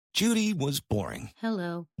Judy was boring.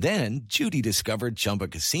 Hello. Then Judy discovered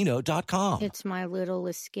ChumbaCasino.com. It's my little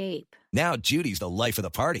escape. Now Judy's the life of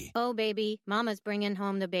the party. Oh, baby, mama's bringing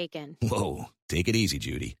home the bacon. Whoa, take it easy,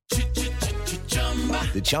 Judy.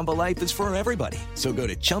 The Chumba life is for everybody. So go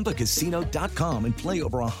to ChumbaCasino.com and play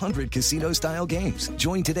over 100 casino-style games.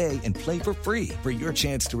 Join today and play for free for your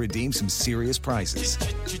chance to redeem some serious prizes.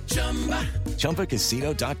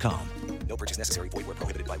 ChumbaCasino.com. No purchase necessary. Void where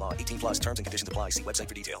prohibited by law. 18+ terms and conditions apply. See website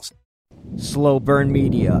for details. Slow Burn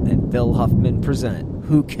Media and Bill Huffman present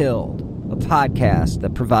Who Killed, a podcast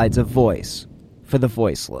that provides a voice for the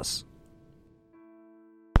voiceless.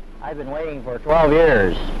 I've been waiting for 12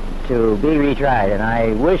 years to be retried, and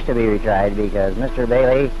I wish to be retried because Mr.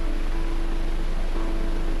 Bailey,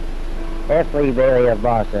 F. Lee Bailey of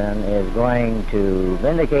Boston, is going to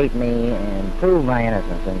vindicate me and prove my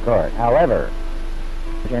innocence in court. However,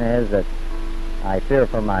 the question is that I fear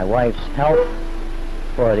for my wife's health,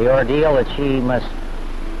 for the ordeal that she must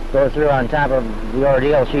go through on top of the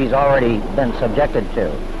ordeal she's already been subjected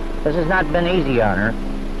to. This has not been easy on her,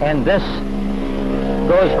 and this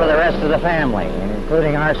goes for the rest of the family,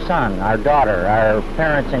 including our son, our daughter, our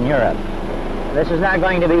parents in Europe. This is not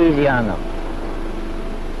going to be easy on them.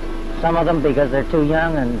 Some of them because they're too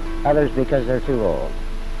young, and others because they're too old.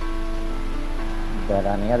 But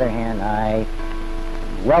on the other hand, I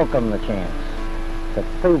welcome the chance to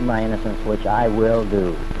prove my innocence, which I will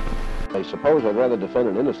do. I suppose I'd rather defend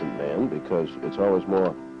an innocent man because it's always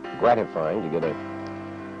more gratifying to get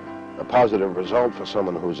a positive result for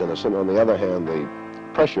someone who's innocent. On the other hand, the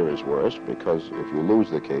pressure is worse because if you lose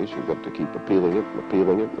the case, you've got to keep appealing it and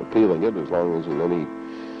appealing it and appealing it as long as there's any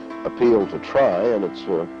appeal to try, and it's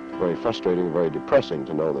very frustrating, very depressing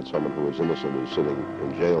to know that someone who is innocent is sitting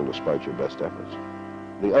in jail despite your best efforts.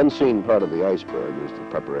 The unseen part of the iceberg is the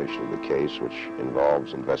preparation of the case, which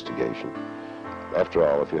involves investigation. After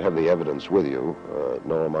all, if you have the evidence with you,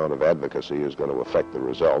 no amount of advocacy is going to affect the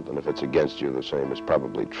result, and if it's against you, the same is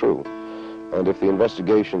probably true. And if the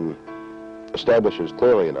investigation establishes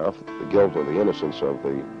clearly enough the guilt or the innocence of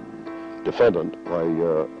the defendant, why,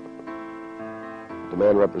 the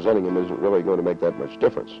man representing him isn't really going to make that much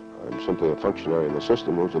difference. I'm simply a functionary in the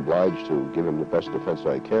system who's obliged to give him the best defense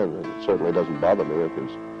I can, and it certainly doesn't bother me if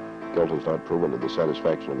his guilt is not proven to the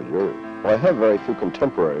satisfaction of the jury. Well, I have very few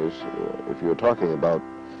contemporaries. If you're talking about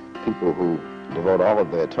people who devote all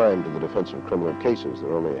of their time to the defense of criminal cases,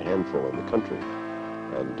 there are only a handful in the country,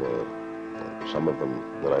 and some of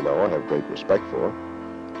them that I know I have great respect for.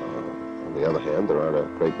 On the other hand, there aren't a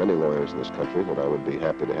great many lawyers in this country that I would be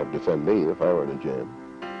happy to have defend me if I were in a jam.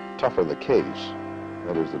 Tougher the case,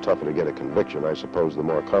 that is, the tougher to get a conviction, I suppose the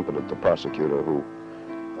more competent the prosecutor who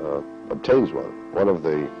obtains one. One of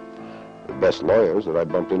the best lawyers that I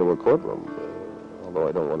bumped into a courtroom, although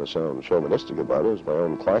I don't want to sound chauvinistic about it, is my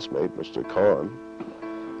own classmate, Mr. Kahn,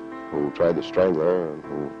 who tried the Strangler and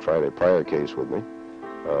who tried a prior case with me.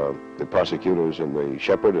 The prosecutors in the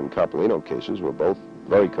Sheppard and Coppolino cases were both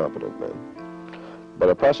very competent men. But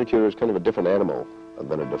a prosecutor is kind of a different animal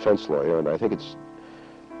than a defense lawyer, and I think it's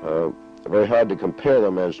very hard to compare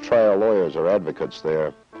them as trial lawyers or advocates.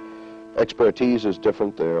 Their expertise is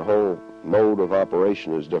different, their whole mode of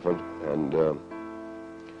operation is different, and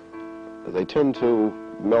they tend to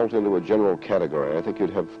melt into a general category. I think you'd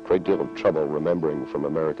have a great deal of trouble remembering from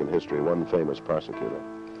American history one famous prosecutor,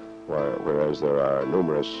 whereas there are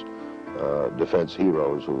numerous defense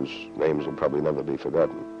heroes whose names will probably never be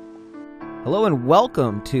forgotten. Hello and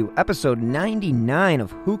welcome to episode 99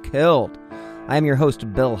 of Who Killed. I am your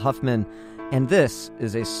host, Bill Huffman, and this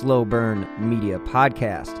is a Slow Burn Media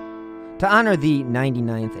podcast. To honor the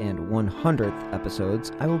 99th and 100th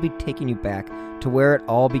episodes, I will be taking you back to where it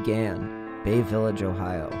all began, Bay Village,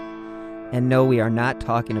 Ohio. And no, we are not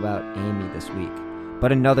talking about Amy this week,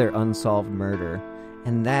 but another unsolved murder,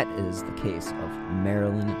 and that is the case of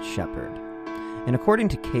Marilyn Sheppard. And according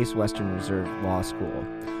to Case Western Reserve Law School,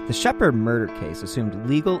 the Sheppard murder case assumed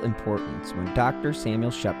legal importance when Dr. Samuel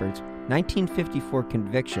Sheppard's 1954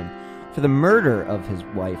 conviction for the murder of his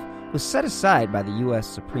wife was set aside by the U.S.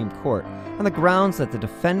 Supreme Court on the grounds that the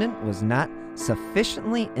defendant was not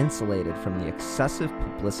sufficiently insulated from the excessive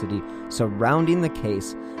publicity surrounding the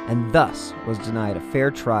case and thus was denied a fair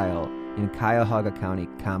trial in Cuyahoga County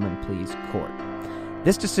Common Pleas Court.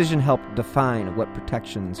 This decision helped define what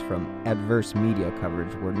protections from adverse media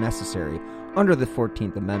coverage were necessary under the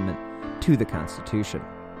 14th Amendment to the Constitution.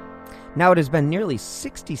 Now, it has been nearly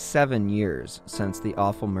 67 years since the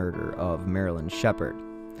awful murder of Marilyn Sheppard.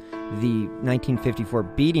 The 1954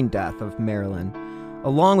 beating death of Marilyn,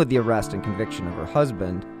 along with the arrest and conviction of her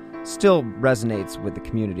husband, still resonates with the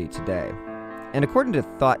community today. And according to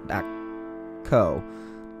Thought.co,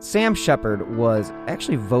 Sam Sheppard was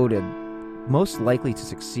actually voted most likely to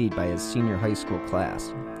succeed by his senior high school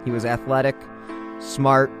class. He was athletic,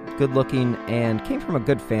 smart, good-looking, and came from a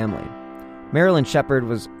good family. Marilyn Sheppard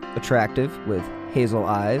was attractive with hazel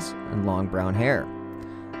eyes and long brown hair.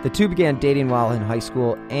 The two began dating while in high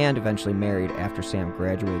school and eventually married after Sam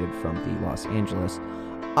graduated from the Los Angeles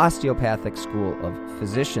Osteopathic School of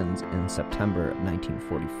Physicians in September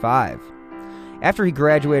 1945. After he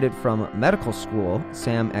graduated from medical school,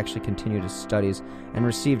 Sam actually continued his studies and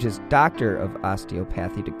received his Doctor of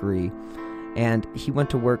Osteopathy degree, and he went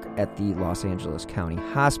to work at the Los Angeles County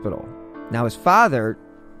Hospital. Now his father,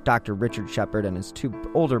 Dr. Richard Sheppard, and his two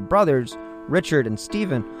older brothers, Richard and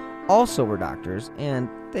Stephen, also were doctors, and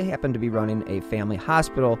they happened to be running a family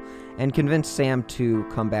hospital and convinced Sam to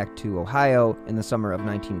come back to Ohio in the summer of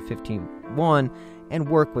 1951 and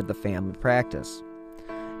work with the family practice.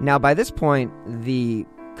 Now, by this point, the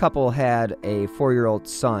couple had a 4-year-old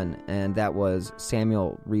son, and that was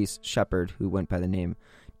Samuel Reese Sheppard, who went by the name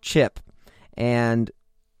Chip. And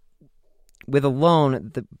with a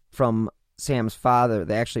loan from Sam's father,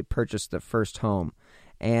 they actually purchased the first home.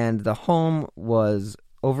 And the home was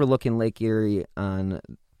overlooking Lake Erie on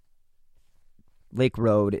Lake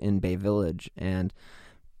Road in Bay Village. And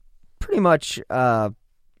pretty much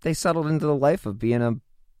they settled into the life of being a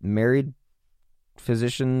married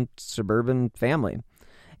physician suburban family.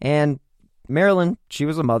 And Marilyn, she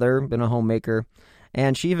was a mother, been a homemaker,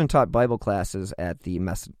 and she even taught Bible classes at the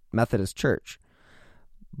Methodist Church.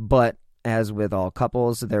 But as with all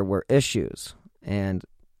couples, there were issues. And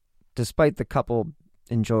despite the couple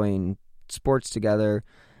enjoying sports together,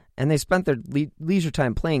 and they spent their leisure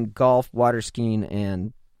time playing golf, water skiing,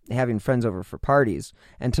 and having friends over for parties.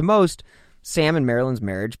 And to most, Sam and Marilyn's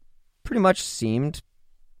marriage pretty much seemed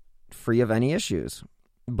free of any issues.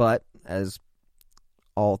 But as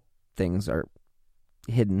all things are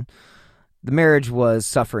hidden, the marriage was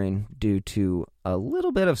suffering due to a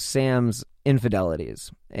little bit of Sam's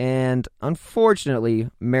infidelities. And unfortunately,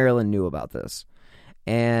 Marilyn knew about this.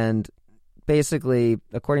 And basically,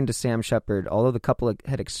 according to Sam Sheppard, although the couple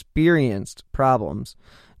had experienced problems,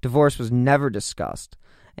 divorce was never discussed.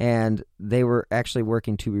 And they were actually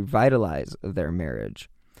working to revitalize their marriage.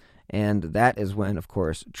 And that is when, of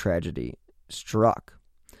course, tragedy struck.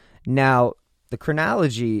 Now, the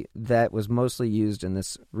chronology that was mostly used in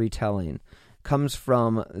this retelling comes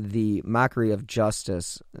from the Mockery of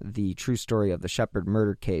Justice, the true story of the Sheppard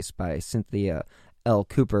murder case by Cynthia L.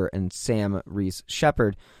 Cooper and Sam Reese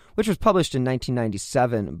Sheppard, which was published in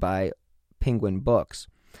 1997 by Penguin Books.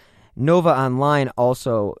 Nova Online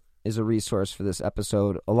also is a resource for this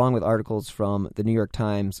episode, along with articles from the New York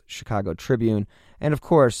Times, Chicago Tribune, and of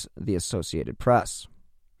course, the Associated Press.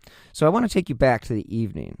 So I want to take you back to the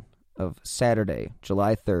evening of Saturday,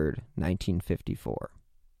 July 3rd, 1954.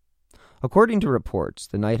 According to reports,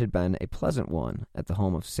 the night had been a pleasant one at the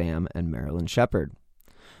home of Sam and Marilyn Sheppard.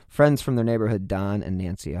 Friends from their neighborhood, Don and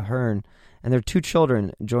Nancy Ahern, and their 2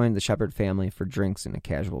 children joined the Sheppard family for drinks and a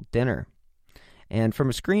casual dinner. And from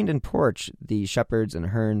a screened-in porch, the Sheppards and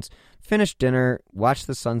Aherns finished dinner, watched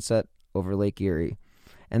the sunset over Lake Erie,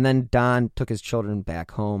 and then Don took his children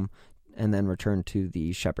back home and then returned to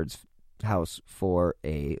the Sheppards' house for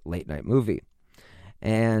a late-night movie.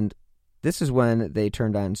 And this is when they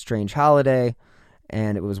turned on Strange Holiday,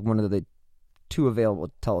 and it was one of the 2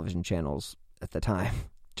 available television channels at the time,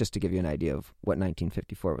 just to give you an idea of what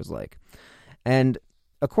 1954 was like. And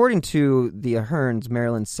according to the Aherns,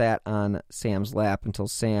 Marilyn sat on Sam's lap until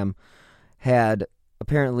Sam had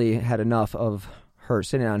apparently had enough of her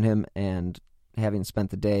sitting on him, and having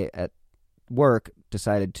spent the day at work,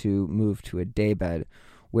 decided to move to a daybed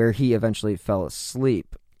where he eventually fell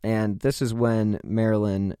asleep. And this is when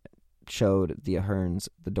Marilyn showed the Aherns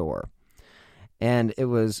the door. And it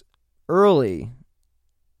was early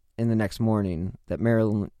in the next morning that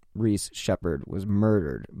Marilyn Reese Sheppard was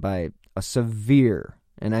murdered by a severe,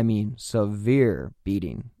 and I mean severe,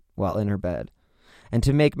 beating while in her bed. And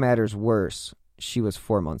to make matters worse, she was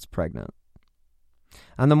 4 months pregnant.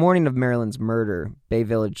 On the morning of Marilyn's murder, Bay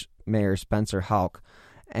Village Mayor Spencer Houck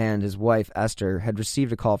and his wife Esther had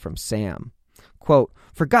received a call from Sam. Quote,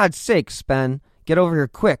 "For God's sake, Spen, get over here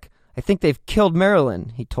quick. I think they've killed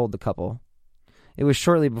Marilyn," he told the couple. It was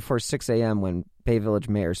shortly before 6 a.m. when Bay Village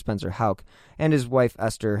Mayor Spencer Houck and his wife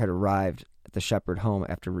Esther had arrived at the Sheppard home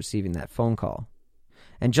after receiving that phone call.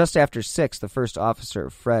 And just after 6, the first officer,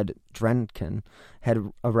 Fred Drenkin,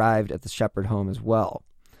 had arrived at the Sheppard home as well.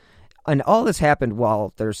 And all this happened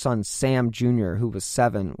while their son Sam Jr., who was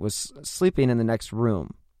 7, was sleeping in the next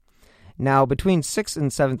room. Now, between 6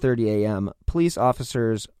 and 7:30 a.m., police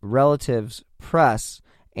officers, relatives, press,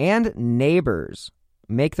 and neighbors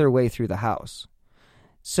make their way through the house.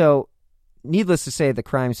 So, needless to say, the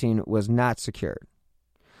crime scene was not secured.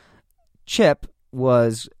 Chip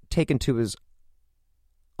was taken to his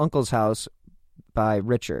uncle's house by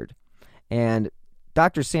Richard, and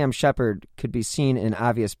Dr. Sam Sheppard could be seen in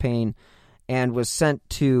obvious pain and was sent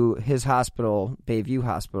to his hospital, Bayview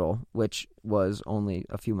Hospital, which was only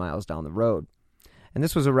a few miles down the road. And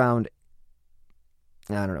this was around,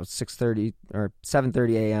 6:30 or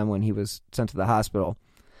 7:30 a.m. when he was sent to the hospital.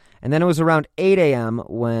 And then it was around 8 a.m.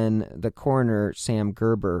 when the coroner, Sam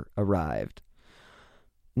Gerber, arrived.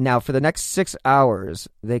 Now, for the next 6 hours,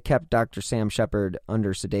 they kept Dr. Sam Sheppard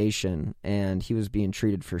under sedation, and he was being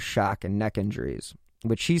treated for shock and neck injuries,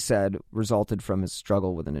 which he said resulted from his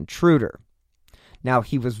struggle with an intruder. Now,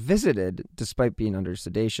 he was visited, despite being under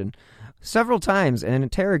sedation, several times and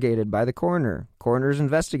interrogated by the coroner, coroner's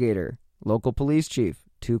investigator, local police chief,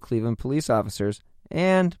 2 Cleveland police officers,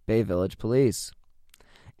 and Bay Village Police.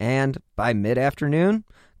 And by mid-afternoon,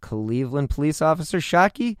 Cleveland police officer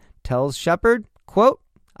Shockey tells Sheppard, quote,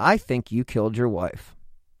 "I think you killed your wife."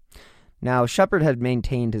 Now, Sheppard had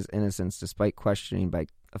maintained his innocence despite questioning by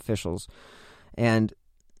officials, and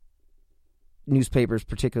newspapers,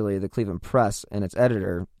 particularly the Cleveland Press and its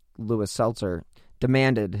editor, Louis Seltzer,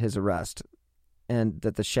 demanded his arrest, and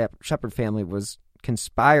that the Sheppard family was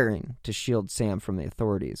conspiring to shield Sam from the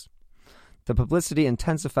authorities. The publicity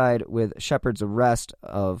intensified with Sheppard's arrest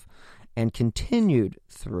and continued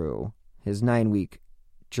through his 9-week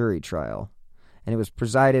jury trial, and it was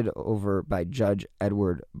presided over by Judge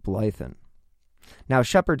Edward Blythen. Now,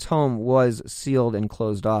 Sheppard's home was sealed and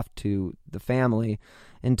closed off to the family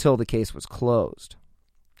until the case was closed.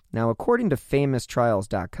 Now, according to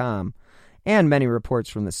FamousTrials.com and many reports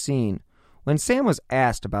from the scene, when Sam was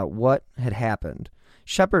asked about what had happened,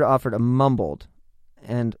 Sheppard offered a mumbled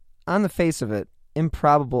and, on the face of it,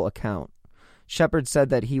 improbable account. Sheppard said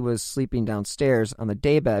that he was sleeping downstairs on the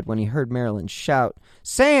daybed when he heard Marilyn shout,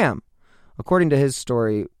 "Sam!" According to his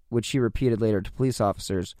story, which he repeated later to police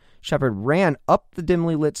officers, Sheppard ran up the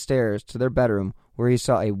dimly lit stairs to their bedroom where he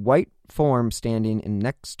saw a white form standing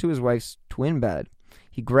next to his wife's twin bed.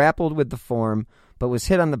 He grappled with the form, but was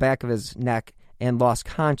hit on the back of his neck and lost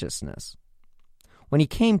consciousness. When he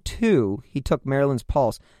came to, he took Marilyn's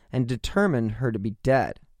pulse and determined her to be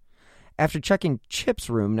dead. After checking Chip's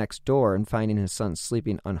room next door and finding his son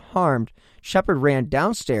sleeping unharmed, Sheppard ran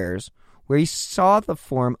downstairs where he saw the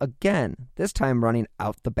form again, this time running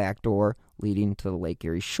out the back door leading to the Lake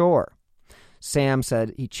Erie shore. Sam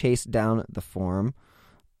said he chased down the form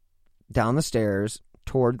down the stairs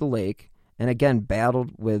toward the lake and again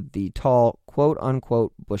battled with the tall,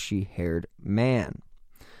 quote-unquote, bushy-haired man.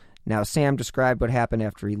 Now, Sam described what happened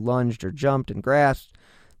after he lunged or jumped and grasped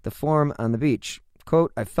the form on the beach.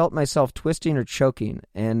 Quote, "I felt myself twisting or choking,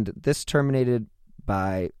 and this terminated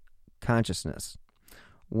by consciousness.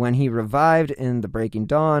 When he revived in the breaking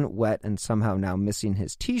dawn, wet and somehow now missing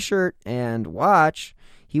his T-shirt and watch,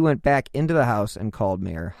 he went back into the house and called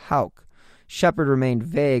Mayor Houck. Sheppard remained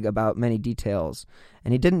vague about many details,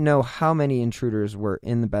 and he didn't know how many intruders were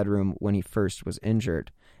in the bedroom when he first was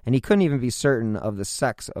injured, and he couldn't even be certain of the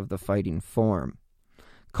sex of the fighting form,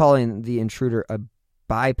 calling the intruder a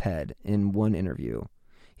biped in one interview.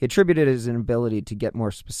 He attributed his inability to get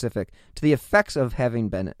more specific to the effects of having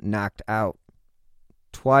been knocked out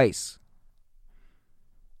twice.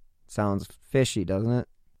 Sounds fishy, doesn't it?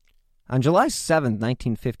 On July 7,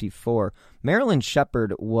 1954, Marilyn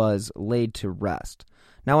Sheppard was laid to rest.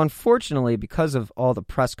 Now, unfortunately, because of all the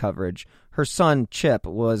press coverage, her son, Chip,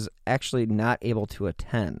 was actually not able to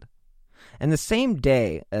attend. And the same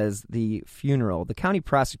day as the funeral, the county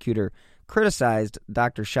prosecutor criticized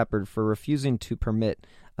Dr. Sheppard for refusing to permit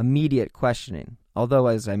immediate questioning, although,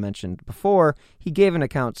 as I mentioned before, he gave an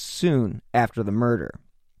account soon after the murder.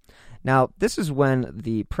 Now, this is when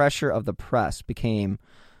the pressure of the press became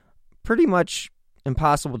pretty much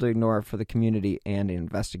impossible to ignore for the community and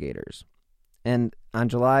investigators. And on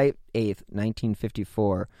July 8th,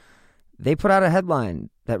 1954, they put out a headline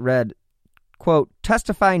that read, quote,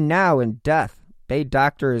 "Testify now in death. Bay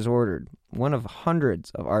doctor is ordered." One of hundreds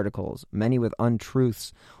of articles, many with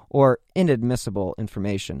untruths or inadmissible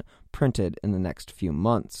information, printed in the next few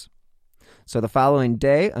months. So the following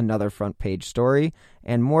day, another front page story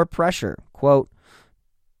and more pressure. Quote,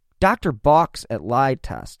 "Doctor balks at lie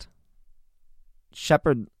test."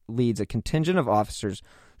 Sheppard leads a contingent of officers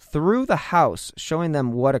through the house, showing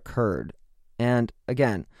them what occurred. And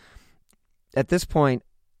again, at this point,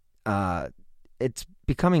 it's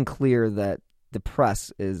becoming clear that the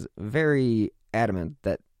press is very adamant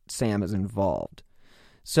that Sam is involved.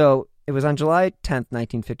 So It was on July 10th,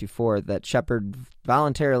 1954, that Sheppard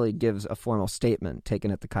voluntarily gives a formal statement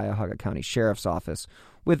taken at the Cuyahoga County Sheriff's Office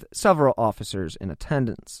with several officers in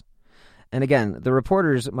attendance. And again, the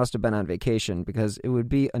reporters must have been on vacation because it would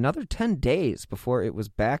be another 10 days before it was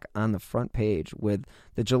back on the front page with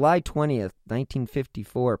the July 20th,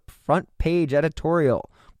 1954 front page editorial,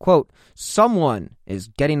 quote, "Someone is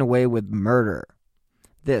getting away with murder."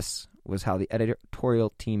 This was how the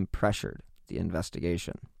editorial team pressured the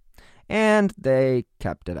investigation. And they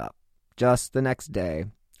kept it up. Just the next day,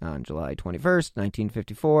 on July 21st,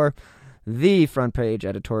 1954, the front page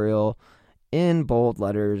editorial in bold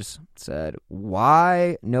letters said,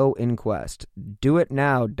 "Why no inquest? Do it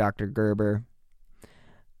now, Dr. Gerber."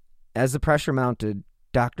 As the pressure mounted,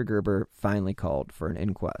 Dr. Gerber finally called for an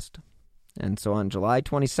inquest. And so on July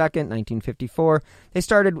 22nd, 1954, they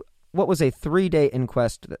started what was a 3-day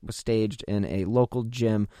inquest that was staged in a local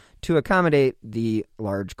gym to accommodate the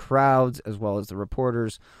large crowds as well as the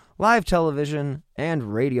reporters, live television,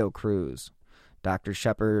 and radio crews. Dr.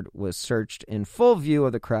 Sheppard was searched in full view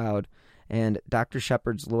of the crowd, and Dr.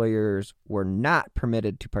 Sheppard's lawyers were not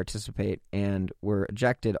permitted to participate and were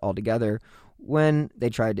ejected altogether when they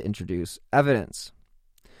tried to introduce evidence.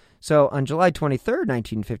 So on July 23rd,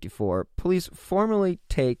 1954, police formally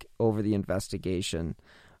take over the investigation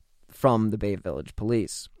from the Bay Village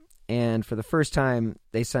Police. And for the first time,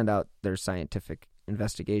 they send out their scientific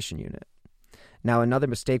investigation unit. Now, another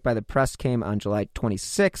mistake by the press came on July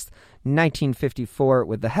 26th, 1954,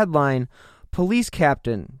 with the headline, "Police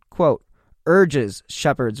Captain, quote, urges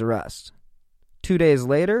Sheppard's arrest." 2 days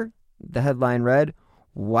later, the headline read,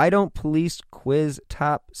 "Why don't police quiz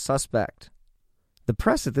top suspect?" The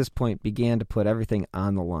press at this point began to put everything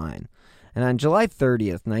on the line. And on July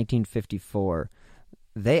 30th, 1954,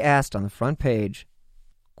 they asked on the front page,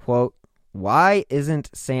 quote, "Why isn't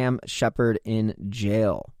Sam Sheppard in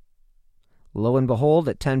jail?" Lo and behold,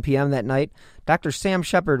 at 10 p.m. that night, Dr. Sam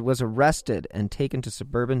Sheppard was arrested and taken to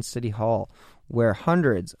suburban City Hall, where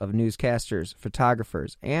hundreds of newscasters,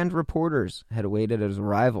 photographers, and reporters had awaited his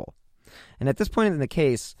arrival. And at this point in the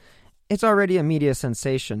case, it's already a media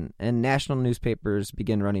sensation, and national newspapers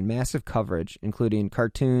begin running massive coverage, including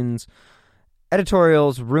cartoons,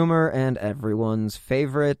 editorials, rumor, and everyone's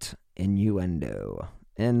favorite, innuendo.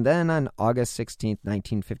 And then on August 16th,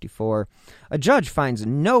 1954, a judge finds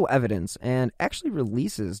no evidence and actually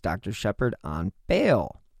releases Dr. Sheppard on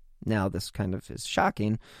bail. Now, this kind of is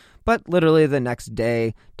shocking, but literally the next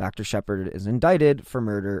day, Dr. Sheppard is indicted for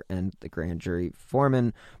murder, and the grand jury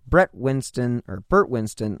foreman, Burt Winston,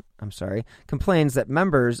 complains that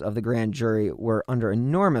members of the grand jury were under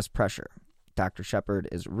enormous pressure. Dr. Sheppard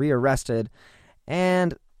is rearrested,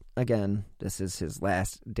 and again, this is his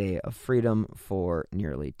last day of freedom for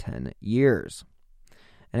nearly 10 years.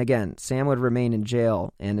 And again, Sam would remain in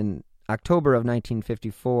jail, and in October of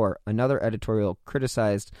 1954, another editorial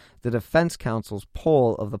criticized the defense counsel's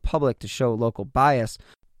poll of the public to show local bias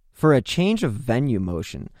for a change of venue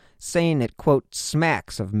motion, saying it, quote,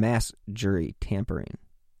 smacks of mass jury tampering.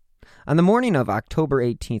 On the morning of October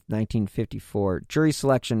 18th, 1954, jury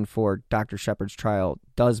selection for Dr. Sheppard's trial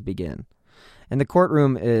does begin. And the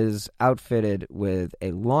courtroom is outfitted with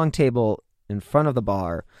a long table in front of the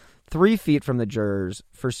bar, 3 feet from the jurors,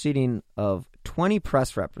 for seating of 20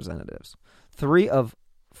 press representatives. 3 of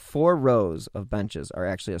 4 rows of benches are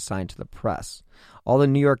actually assigned to the press. All the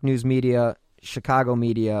New York news media, Chicago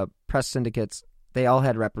media, press syndicates, they all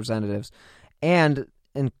had representatives, and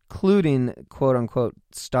including quote-unquote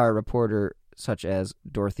star reporter such as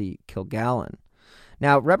Dorothy Kilgallen.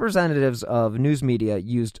 Now, representatives of news media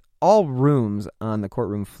used all rooms on the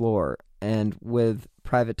courtroom floor, and with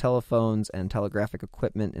private telephones and telegraphic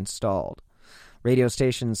equipment installed. Radio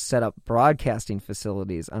stations set up broadcasting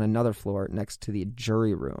facilities on another floor next to the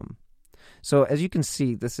jury room. So as you can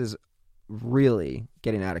see, this is really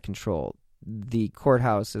getting out of control. The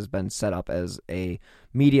courthouse has been set up as a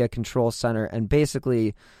media control center, and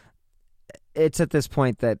basically it's at this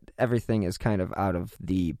point that everything is kind of out of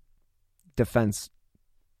the defense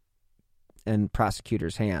and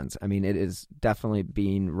prosecutors' hands. I mean, it is definitely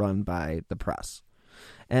being run by the press.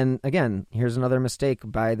 And again, here's another mistake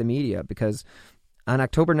by the media, because on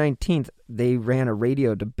October 19th, they ran a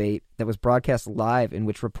radio debate that was broadcast live in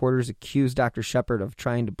which reporters accused Dr. Sheppard of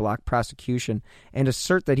trying to block prosecution and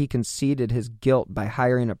assert that he conceded his guilt by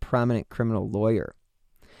hiring a prominent criminal lawyer.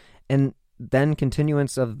 And then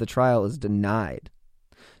continuance of the trial is denied.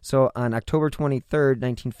 So on October 23rd,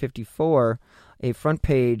 1954, a front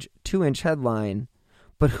page 2-inch headline,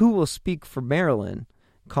 "But who will speak for Marilyn?"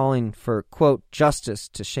 calling for, quote, justice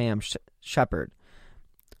to Sam Sheppard.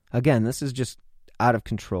 Again, this is just out of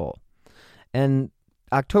control. And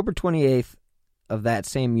October 28th of that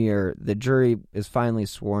same year, the jury is finally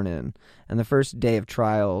sworn in, and the first day of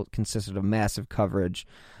trial consisted of massive coverage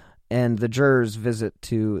and the jurors' visit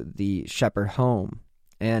to the Sheppard home.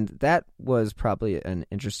 And that was probably an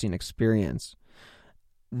interesting experience.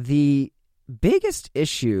 The biggest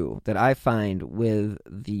issue that I find with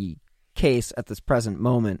the case at this present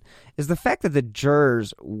moment is the fact that the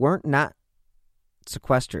jurors weren't not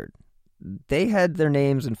sequestered. They had their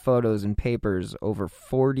names and photos and papers over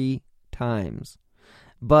 40 times.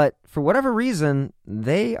 But for whatever reason,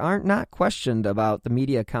 they aren't not questioned about the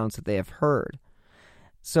media accounts that they have heard.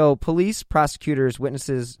 So police, prosecutors,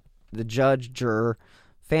 witnesses, the judge, juror,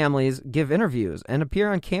 families give interviews and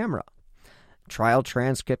appear on camera. Trial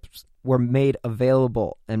transcripts were made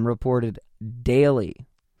available and reported daily.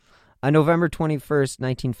 On November 21st,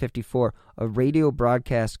 1954, a radio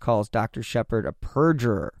broadcast calls Dr. Sheppard a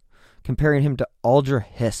perjurer, comparing him to Alger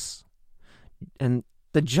Hiss. And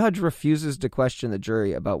the judge refuses to question the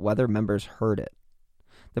jury about whether members heard it.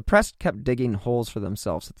 The press kept digging holes for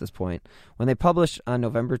themselves at this point when they published on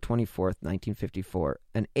November 24th, 1954,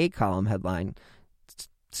 an 8-column headline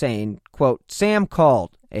saying, quote, "Sam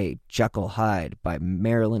called a Jekyll Hyde by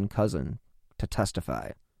Marilyn cousin to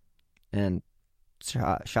testify." And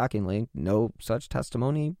shockingly, no such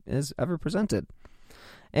testimony is ever presented.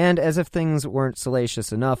 And as if things weren't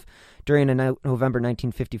salacious enough, during a November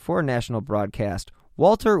 1954 national broadcast,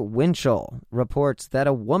 Walter Winchell reports that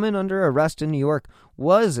a woman under arrest in New York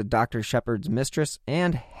was Dr. Sheppard's mistress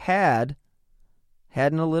and had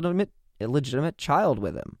an illegitimate child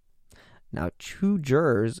with him. Now, 2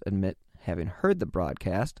 jurors admit having heard the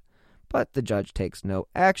broadcast, but the judge takes no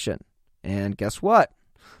action. And guess what?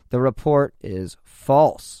 The report is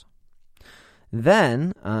false.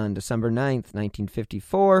 Then, on December 9th,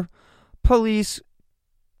 1954, police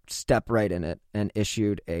stepped right in it and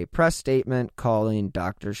issued a press statement calling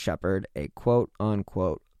Dr. Sheppard a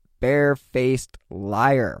quote-unquote bare-faced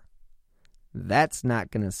liar. That's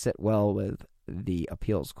not going to sit well with the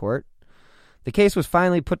appeals court. The case was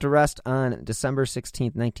finally put to rest on December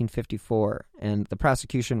 16th, 1954, and the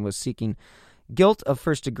prosecution was seeking guilt of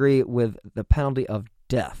first degree with the penalty of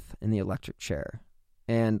death in the electric chair.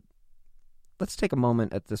 And let's take a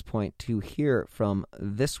moment at this point to hear from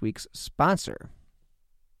this week's sponsor.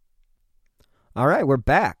 All right, we're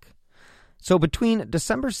back. So between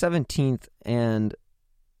December 17th and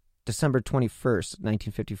December 21st,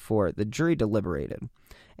 1954, the jury deliberated.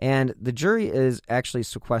 And the jury is actually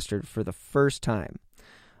sequestered for the first time.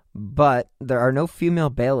 But there are no female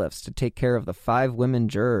bailiffs to take care of the 5 women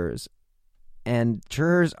jurors. And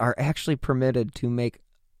jurors are actually permitted to make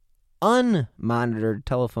unmonitored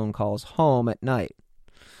telephone calls home at night.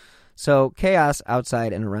 So chaos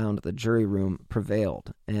outside and around the jury room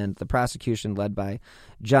prevailed, and the prosecution, led by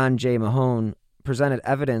John J. Mahone, presented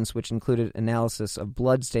evidence which included analysis of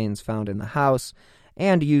bloodstains found in the house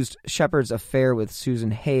and used Sheppard's affair with Susan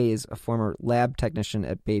Hayes, a former lab technician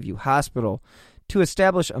at Bayview Hospital, to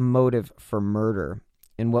establish a motive for murder.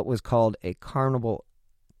 In what was called a carnival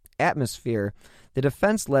atmosphere, the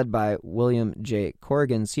defense, led by William J.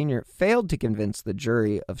 Corrigan Sr., failed to convince the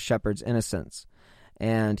jury of Sheppard's innocence,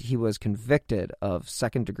 and he was convicted of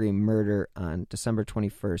second-degree murder on December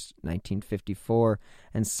 21st, 1954,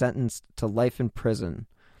 and sentenced to life in prison,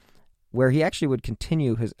 where he actually would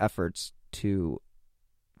continue his efforts to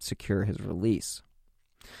secure his release.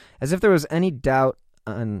 As if there was any doubt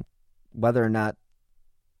on whether or not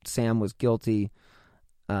Sam was guilty,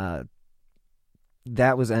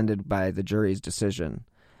 that was ended by the jury's decision.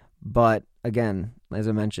 But again, as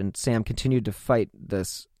I mentioned, Sam continued to fight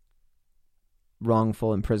this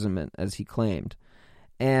wrongful imprisonment, as he claimed.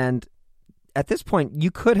 And at this point, you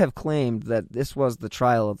could have claimed that this was the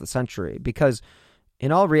trial of the century, because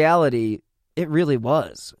in all reality, it really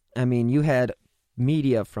was. I mean, you had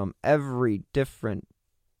media from every different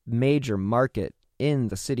major market in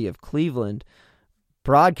the city of Cleveland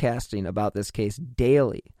broadcasting about this case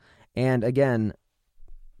daily. And again,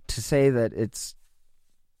 to say that it's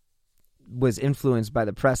was influenced by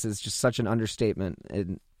the press is just such an understatement,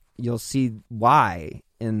 and you'll see why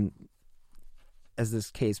as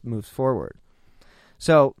this case moves forward.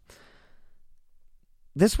 So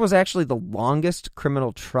this was actually the longest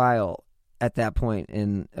criminal trial at that point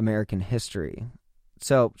in American history.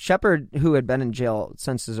 So Sheppard, who had been in jail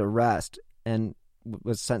since his arrest and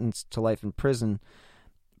was sentenced to life in prison,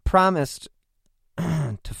 promised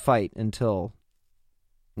to fight until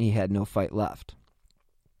he had no fight left.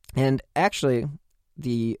 And actually,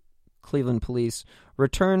 the Cleveland police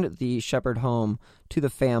returned the Sheppard home to the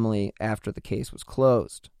family after the case was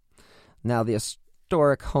closed. Now, the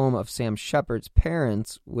historic home of Sam Sheppard's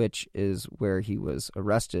parents, which is where he was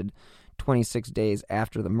arrested 26 days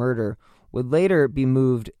after the murder, would later be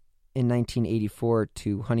moved in 1984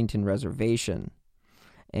 to Huntington Reservation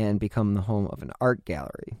and become the home of an art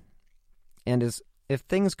gallery. And as if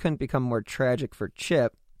things couldn't become more tragic for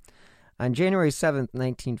Chip, on January 7th,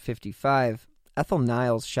 1955, Ethel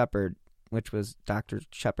Niles Sheppard, which was Dr.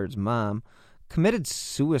 Sheppard's mom, committed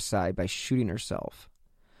suicide by shooting herself.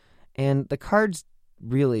 And the cards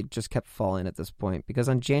really just kept falling at this point, because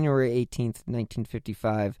on January 18th,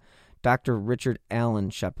 1955, Dr. Richard Allen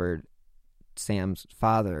Sheppard, Sam's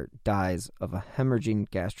father, dies of a hemorrhaging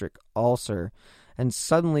gastric ulcer and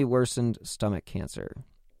suddenly worsened stomach cancer.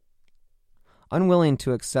 Unwilling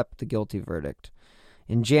to accept the guilty verdict,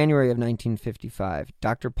 in January of 1955,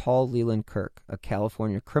 Dr. Paul Leland Kirk, a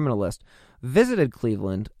California criminalist, visited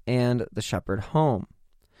Cleveland and the Sheppard home.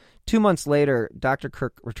 2 months later, Dr.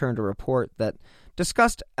 Kirk returned a report that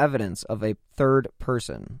discussed evidence of a third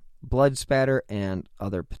person, blood spatter, and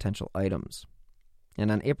other potential items.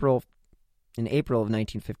 And in April of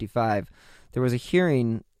 1955, there was a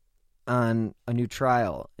hearing on a new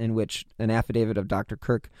trial in which an affidavit of Dr.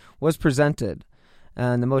 Kirk was presented,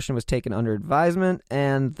 and the motion was taken under advisement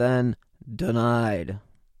and then denied.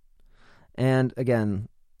 And again,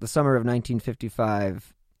 the summer of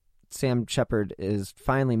 1955, Sam Sheppard is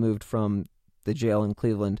finally moved from the jail in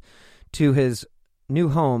Cleveland to his new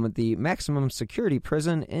home at the maximum security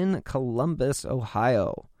prison in Columbus,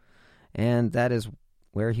 Ohio. And that is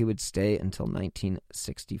where he would stay until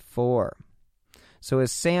 1964. So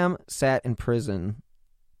as Sam sat in prison,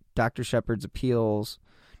 Dr. Sheppard's appeals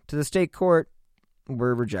to the state court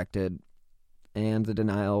were rejected, and the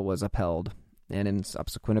denial was upheld. And in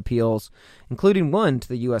subsequent appeals, including one to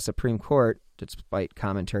the U.S. Supreme Court, despite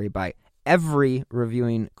commentary by every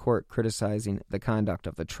reviewing court criticizing the conduct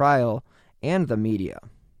of the trial and the media.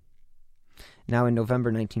 Now in November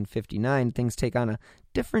 1959, things take on a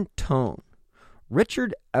different tone.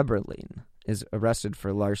 Richard Eberlein is arrested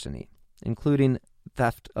for larceny, including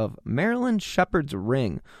theft of Marilyn Sheppard's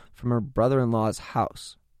ring from her brother-in-law's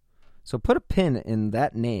house. So put a pin in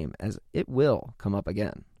that name, as it will come up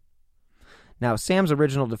again. Now, Sam's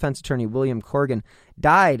original defense attorney, William Corrigan,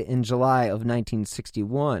 died in July of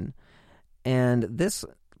 1961, and this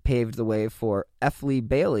paved the way for F. Lee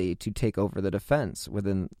Bailey to take over the defense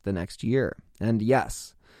within the next year. And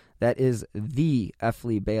yes, that is the F.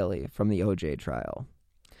 Lee Bailey from the O.J. trial.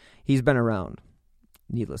 He's been around,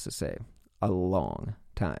 needless to say, a long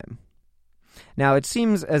time. Now, it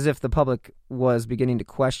seems as if the public was beginning to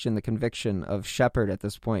question the conviction of Sheppard at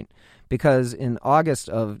this point, because in August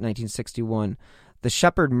of 1961, the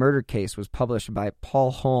Sheppard murder case was published by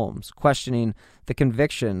Paul Holmes, questioning the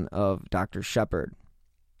conviction of Dr. Sheppard.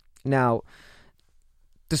 Now,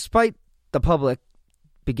 despite the public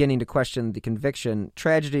beginning to question the conviction,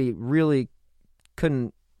 tragedy really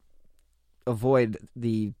couldn't avoid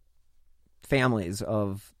the families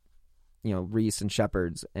of, Reese and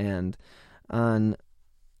Sheppard's. And on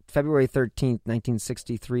February 13th,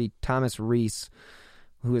 1963, Thomas Reese,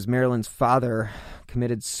 who is Marilyn's father,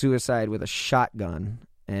 committed suicide with a shotgun.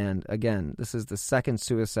 And again, this is the second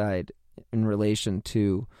suicide in relation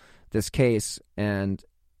to this case. And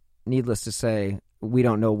needless to say, we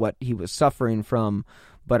don't know what he was suffering from,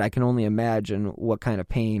 but I can only imagine what kind of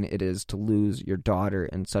pain it is to lose your daughter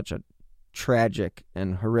in such a tragic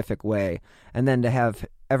and horrific way, and then to have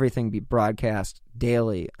everything be broadcast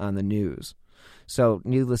daily on the news. So,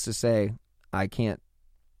 needless to say, I can't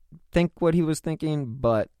think what he was thinking,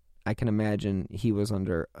 but I can imagine he was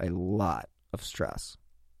under a lot of stress.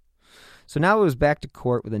 So now it was back to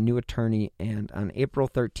court with a new attorney, and on April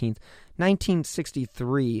 13th,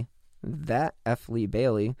 1963, that F. Lee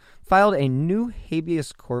Bailey filed a new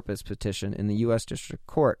habeas corpus petition in the U.S. District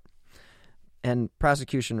Court, and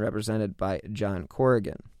prosecution represented by John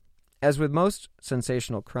Corrigan. As with most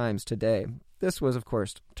sensational crimes today, this was, of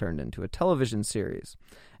course, turned into a television series.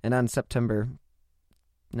 And on September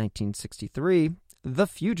 1963, The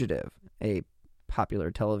Fugitive, a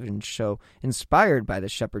popular television show inspired by the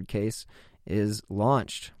Sheppard case, is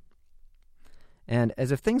launched. And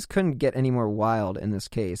as if things couldn't get any more wild in this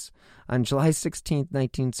case, on July 16,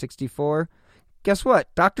 1964, guess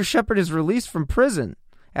what? Dr. Sheppard is released from prison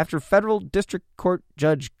after federal district court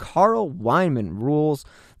judge Carl Weinman rules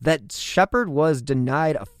that Sheppard was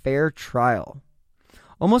denied a fair trial.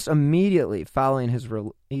 Almost immediately following his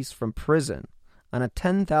release from prison on a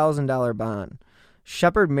 $10,000 bond,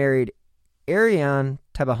 Sheppard married Ariane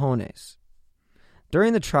Tabajones.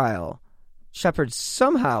 During the trial, Sheppard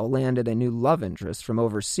somehow landed a new love interest from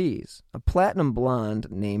overseas, a platinum blonde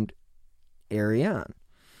named Ariane.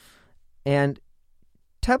 And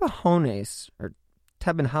Tebenhanes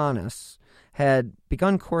had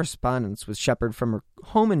begun correspondence with Sheppard from her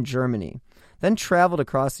home in Germany, then traveled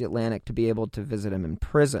across the Atlantic to be able to visit him in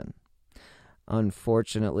prison.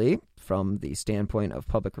 Unfortunately, from the standpoint of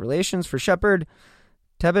public relations for Sheppard,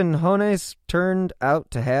 Tebenhanes turned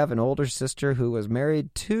out to have an older sister who was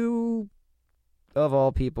married to, of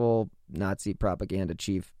all people, Nazi propaganda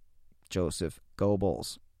chief Joseph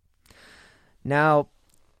Goebbels. Now,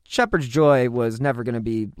 Sheppard's joy was never going to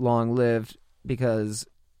be long-lived because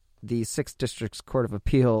the 6th District's Court of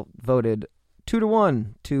Appeal voted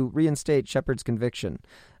 2-1 to reinstate Sheppard's conviction.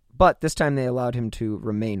 But this time they allowed him to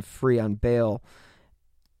remain free on bail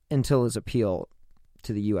until his appeal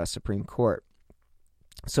to the U.S. Supreme Court.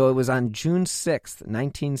 So it was on June 6th,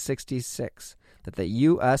 1966, that the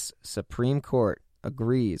U.S. Supreme Court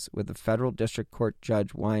agrees with the Federal District Court Judge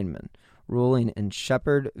Weinman, ruling in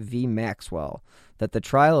Sheppard v. Maxwell that the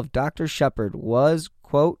trial of Dr. Sheppard was,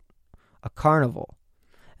 quote, a carnival,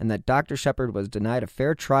 and that Dr. Sheppard was denied a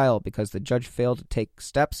fair trial because the judge failed to take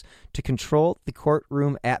steps to control the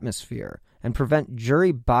courtroom atmosphere and prevent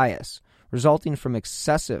jury bias resulting from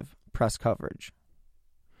excessive press coverage.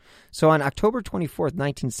 So on October 24th,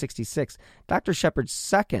 1966, Dr. Sheppard's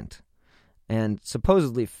second and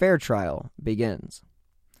supposedly fair trial begins.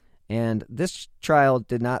 And this trial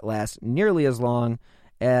did not last nearly as long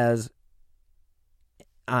as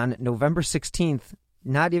on November 16th,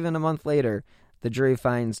 not even a month later, the jury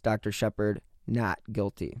finds Dr. Sheppard not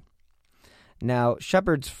guilty. Now,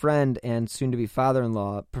 Sheppard's friend and soon-to-be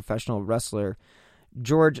father-in-law, professional wrestler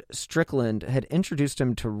George Strickland, had introduced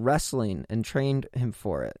him to wrestling and trained him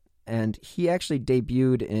for it. And he actually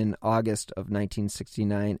debuted in August of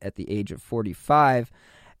 1969 at the age of 45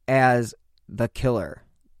 as the Killer,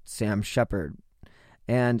 Sam Sheppard.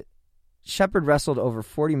 And Sheppard wrestled over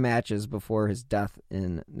 40 matches before his death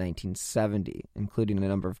in 1970, including a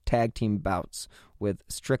number of tag team bouts with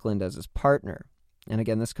Strickland as his partner. And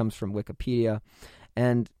again, this comes from Wikipedia.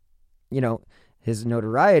 And, you know, his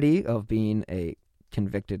notoriety of being a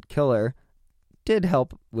convicted killer did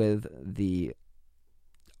help with the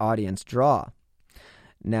audience draw.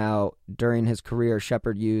 Now, during his career,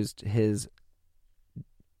 Sheppard used his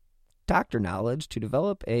doctor knowledge to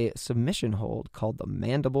develop a submission hold called the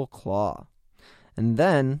mandible claw. And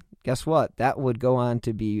then, guess what? That would go on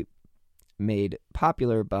to be made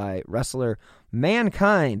popular by wrestler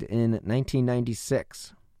Mankind in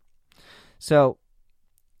 1996. So,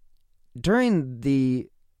 during the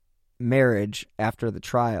marriage after the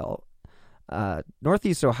trial,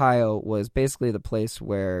 Northeast Ohio was basically the place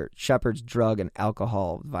where Sheppard's drug and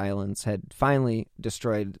alcohol violence had finally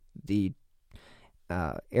destroyed the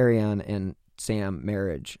Ariane and Sam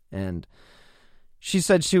marriage. And she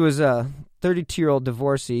said she was a 32-year-old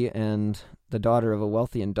divorcee and the daughter of a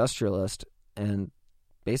wealthy industrialist, and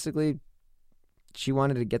basically she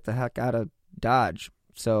wanted to get the heck out of Dodge.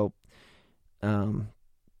 So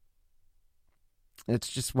it's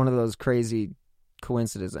just one of those crazy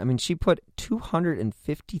coincidences. I mean, she put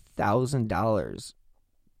 $250,000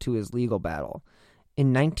 to his legal battle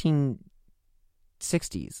in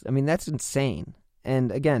 1960s. I mean, that's insane.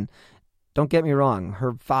 And again, don't get me wrong,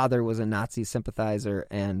 her father was a Nazi sympathizer,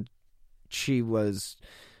 and she was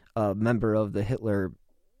a member of the Hitler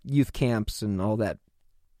youth camps and all that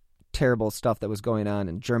terrible stuff that was going on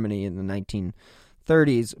in Germany in the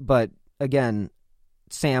 1930s. But again,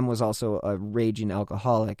 Sam was also a raging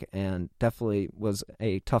alcoholic and definitely was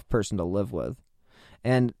a tough person to live with.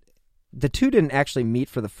 And the two didn't actually meet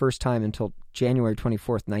for the first time until January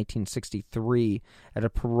 24th, 1963 at a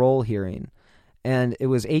parole hearing. And it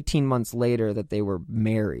was 18 months later that they were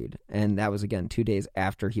married. And that was, again, 2 days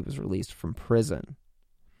after he was released from prison.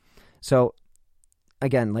 So,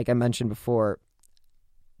 again, like I mentioned before,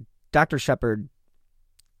 Dr. Sheppard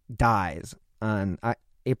dies on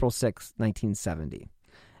April 6, 1970.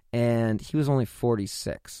 And he was only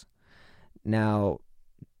 46. Now,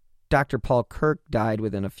 Dr. Paul Kirk died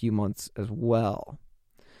within a few months as well.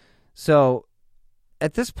 So,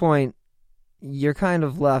 at this point, you're kind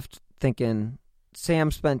of left thinking,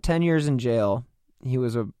 Sam spent 10 years in jail. He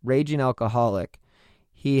was a raging alcoholic.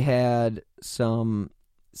 He had some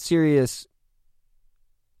serious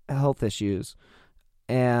health issues.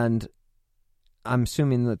 And I'm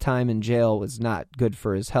assuming the time in jail was not good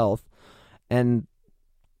for his health. And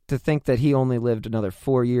to think that he only lived another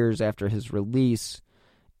 4 years after his release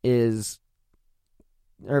or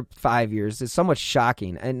 5 years, is somewhat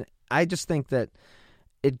shocking. And I just think that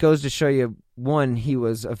it goes to show you, one, he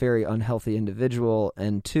was a very unhealthy individual,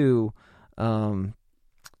 and two, he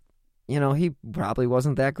probably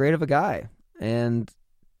wasn't that great of a guy. And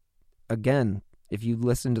again, if you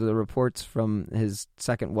listen to the reports from his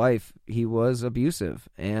second wife, he was abusive.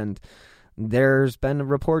 And there's been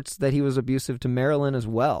reports that he was abusive to Marilyn as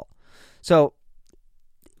well. So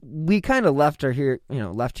we kind of left here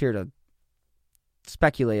to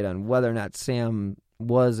speculate on whether or not Sam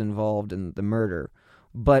was involved in the murder.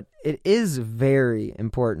 But it is very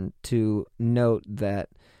important to note that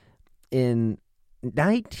in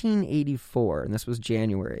 1984, and this was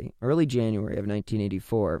early January of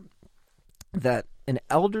 1984, that an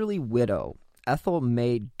elderly widow, Ethel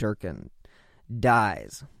May Durkin,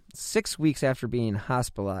 dies 6 weeks after being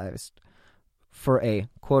hospitalized for a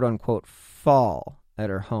quote-unquote fall at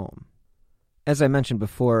her home. As I mentioned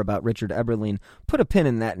before about Richard Eberlein, put a pin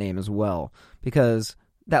in that name as well, because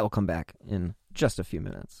that will come back in just a few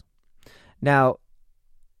minutes. Now,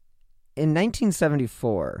 in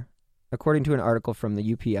 1974, according to an article from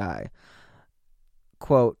the UPI,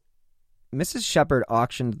 quote, Mrs. Sheppard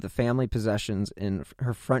auctioned the family possessions in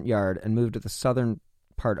her front yard and moved to the southern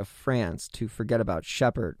part of France to forget about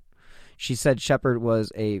Sheppard. She said Sheppard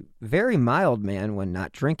was a very mild man when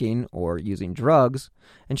not drinking or using drugs,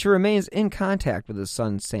 and she remains in contact with his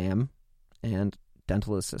son Sam, and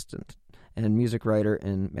dental assistant, and music writer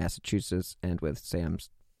in Massachusetts, and with Sam's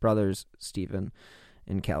brothers, Stephen,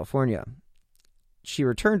 in California. She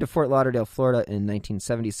returned to Fort Lauderdale, Florida in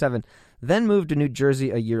 1977, then moved to New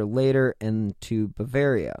Jersey a year later and to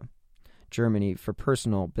Bavaria, Germany, for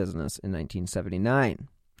personal business in 1979.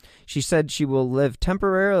 She said she will live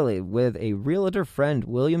temporarily with a realtor friend,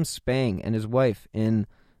 William Spang, and his wife in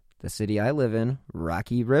the city I live in,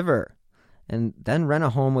 Rocky River, and then rent a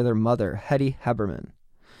home with her mother, Hetty Heberman.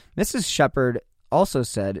 Mrs. Sheppard also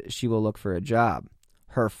said she will look for a job,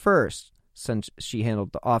 her first since she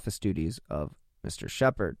handled the office duties of Mr.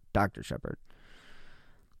 Sheppard, Dr. Sheppard.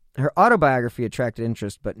 Her autobiography attracted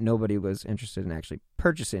interest, but nobody was interested in actually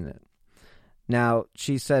purchasing it. Now,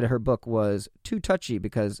 she said her book was too touchy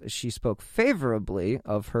because she spoke favorably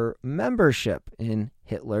of her membership in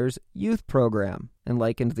Hitler's youth program and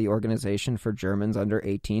likened the organization for Germans under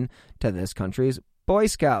 18 to this country's Boy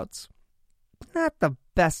Scouts. Not the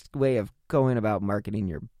best way of going about marketing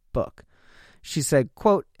your book. She said,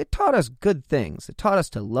 quote, it taught us good things. It taught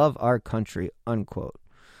us to love our country, unquote.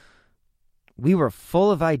 We were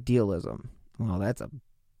full of idealism. Well, that's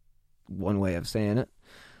one way of saying it.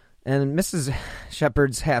 And Mrs.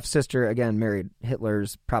 Sheppard's half-sister, again, married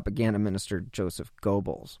Hitler's propaganda minister, Joseph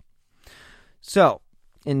Goebbels. So,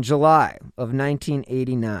 in July of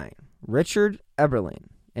 1989, Richard Eberlein,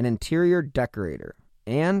 an interior decorator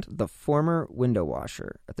and the former window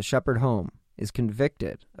washer at the Sheppard home, is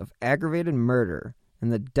convicted of aggravated murder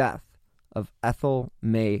in the death of Ethel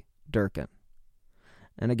May Durkin.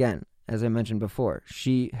 And again, as I mentioned before,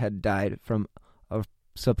 she had died from a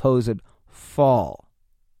supposed fall.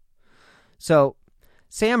 So,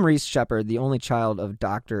 Sam Reese Sheppard, the only child of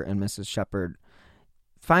Dr. and Mrs. Sheppard,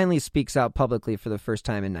 finally speaks out publicly for the first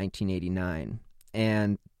time in 1989.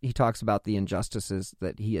 And he talks about the injustices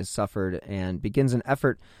that he has suffered and begins an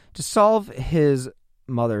effort to solve his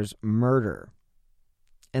mother's murder.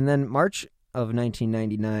 And then March of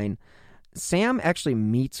 1999, Sam actually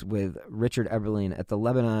meets with Richard Eberlein at the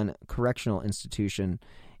Lebanon Correctional Institution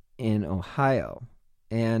in Ohio.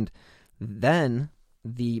 And then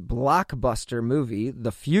the blockbuster movie,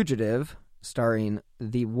 The Fugitive, starring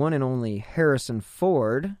the one and only Harrison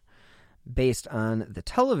Ford, based on the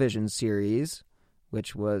television series,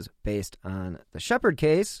 which was based on the Sheppard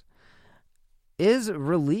case, is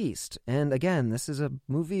released. And again, this is a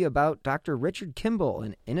movie about Dr. Richard Kimball,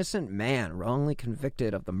 an innocent man wrongly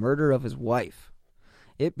convicted of the murder of his wife.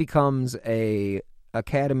 It becomes a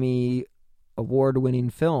Academy Award-winning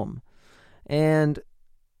film. And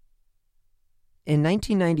in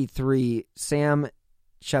 1993, Sam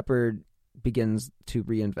Sheppard begins to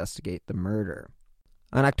reinvestigate the murder.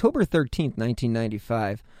 On October 13th,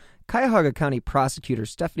 1995, Cuyahoga County prosecutor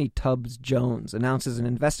Stephanie Tubbs Jones announces an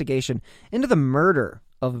investigation into the murder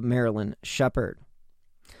of Marilyn Sheppard.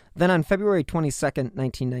 Then on February 22nd,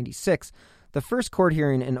 1996, the first court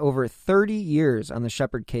hearing in over 30 years on the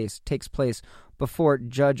Sheppard case takes place before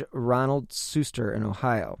Judge Ronald Suster in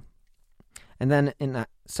Ohio. And then in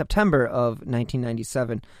September of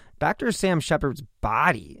 1997, Dr. Sam Sheppard's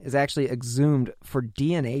body is actually exhumed for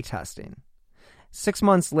DNA testing. 6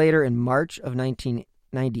 months later, in March of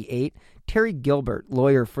 1998, Terry Gilbert,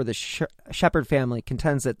 lawyer for the Sheppard family,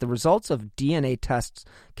 contends that the results of DNA tests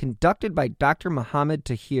conducted by Dr. Muhammad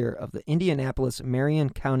Tahir of the Indianapolis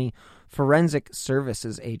Marion County Forensic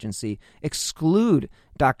Services Agency exclude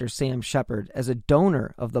Dr. Sam Sheppard as a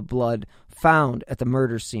donor of the blood found at the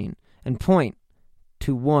murder scene and point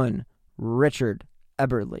to one Richard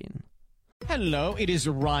Eberlein. Hello, it is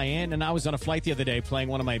Ryan, and I was on a flight the other day playing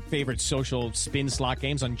one of my favorite social spin slot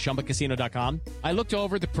games on ChumbaCasino.com. I looked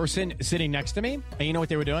over at the person sitting next to me, and you know what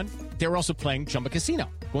they were doing? They were also playing Chumba Casino.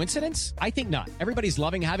 Coincidence? I think not. Everybody's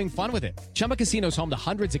loving having fun with it. Chumba Casino is home to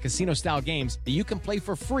hundreds of casino-style games that you can play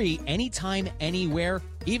for free anytime, anywhere,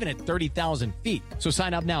 even at 30,000 feet. So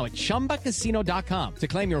sign up now at ChumbaCasino.com to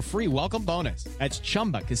claim your free welcome bonus. That's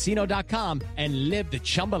ChumbaCasino.com and live the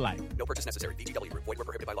Chumba life. No purchase necessary. VGW. Void where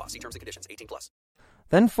prohibited by law. See terms and conditions. 18+.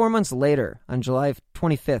 Then 4 months later, on July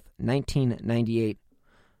 25th, 1998,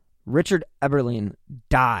 Richard Eberlein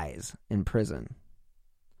dies in prison.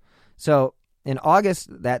 So, in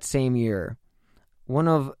August that same year, one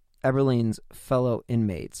of Eberlein's fellow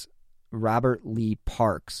inmates, Robert Lee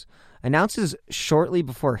Parks, announces shortly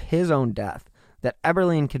before his own death that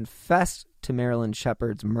Eberlein confessed to Marilyn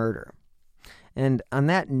Sheppard's murder. And on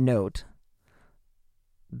that note,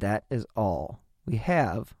 that is all we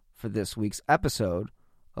have for this week's episode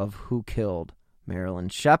of Who Killed Marilyn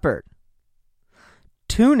Sheppard.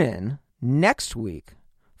 Tune in next week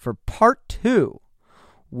for part 2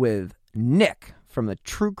 with Nick from the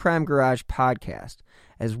True Crime Garage podcast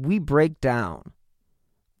as we break down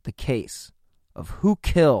the case of who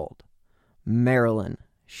killed Marilyn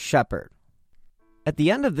Sheppard. At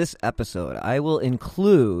the end of this episode, I will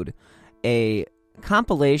include a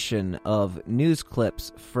compilation of news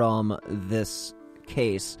clips from this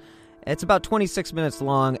case. It's about 26 minutes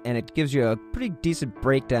long, and it gives you a pretty decent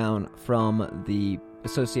breakdown from the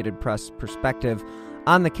Associated Press perspective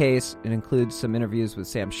on the case. It includes some interviews with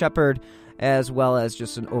Sam Sheppard, as well as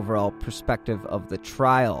just an overall perspective of the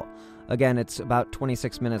trial. Again, it's about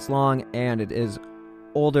 26 minutes long, and it is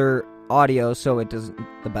older audio, so it isn't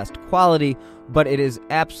the best quality, but it is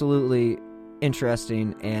absolutely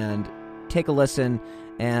interesting. And take a listen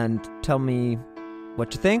and tell me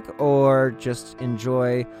what you think, or just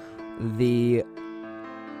enjoy the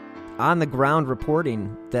on-the-ground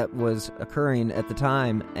reporting that was occurring at the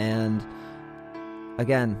time. And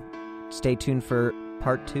again, stay tuned for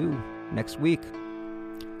part 2 next week.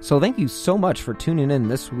 So thank you so much for tuning in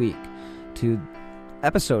this week to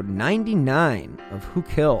episode 99 of Who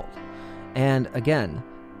Killed. And again,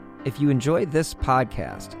 if you enjoyed this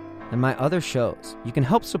podcast and my other shows, you can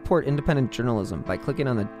help support independent journalism by clicking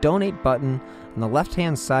on the donate button on the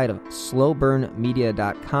left-hand side of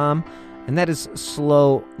slowburnmedia.com, and that is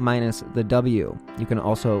slow minus the W. You can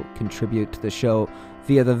also contribute to the show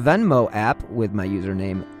via the Venmo app with my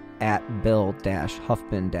username at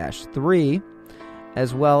Bill-Huffman-3,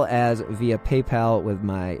 as well as via PayPal with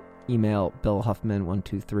my email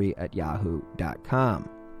billhuffman123@yahoo.com.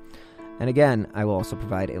 And again, I will also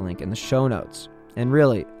provide a link in the show notes. And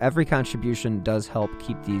really, every contribution does help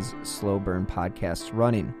keep these slow burn podcasts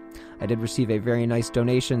running. I did receive a very nice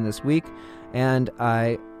donation this week, and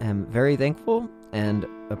I am very thankful and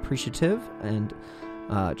appreciative, and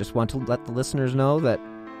just want to let the listeners know that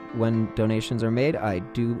when donations are made, I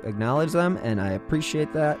do acknowledge them, and I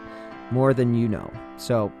appreciate that more than you know.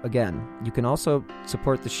 So again, you can also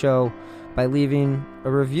support the show by leaving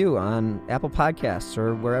a review on Apple Podcasts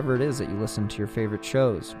or wherever it is that you listen to your favorite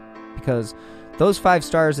shows, because those 5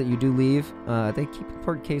 stars that you do leave, they keep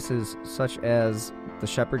important cases such as the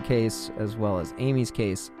Sheppard case as well as Amy's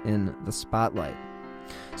case in the spotlight.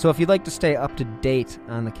 So if you'd like to stay up to date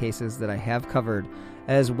on the cases that I have covered,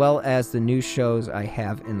 as well as the new shows I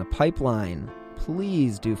have in the pipeline,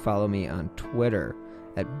 please do follow me on Twitter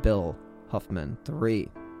at BillHuffman3.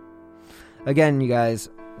 Again, you guys,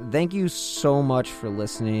 thank you so much for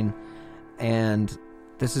listening, and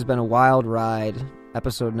this has been a wild ride.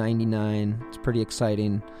 Episode 99. It's pretty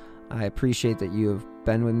exciting. I appreciate that you have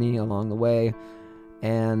been with me along the way,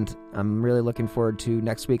 and I'm really looking forward to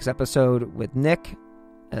next week's episode with Nick,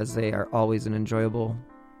 as they are always an enjoyable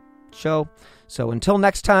show. So until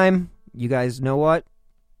next time, you guys know what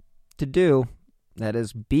to do. That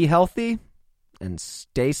is, be healthy and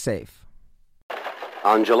stay safe.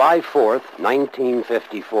 On July 4th,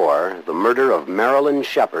 1954, the murder of Marilyn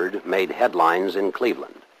Sheppard made headlines in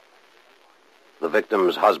Cleveland. The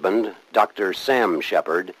victim's husband, Dr. Sam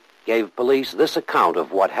Sheppard, gave police this account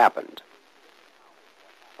of what happened.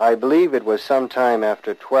 I believe it was sometime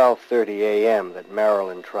after 12:30 a.m. that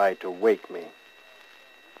Marilyn tried to wake me.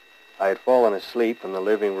 I had fallen asleep on the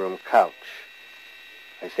living room couch.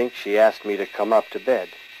 I think she asked me to come up to bed.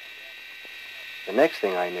 The next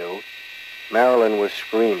thing I knew, Marilyn was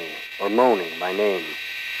screaming or moaning my name.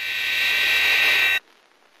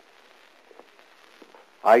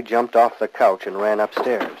 I jumped off the couch and ran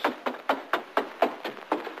upstairs.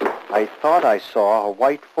 I thought I saw a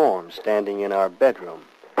white form standing in our bedroom.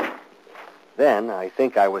 Then I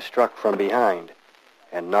think I was struck from behind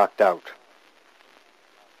and knocked out.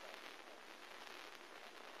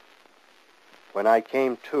 When I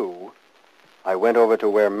came to, I went over to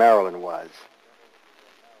where Marilyn was.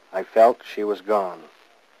 I felt she was gone.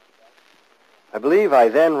 I believe I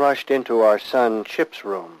then rushed into our son Chip's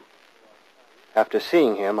room. After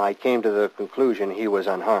seeing him, I came to the conclusion he was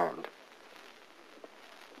unharmed.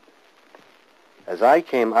 As I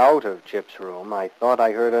came out of Chip's room, I thought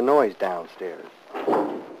I heard a noise downstairs.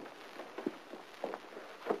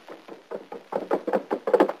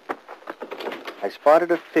 I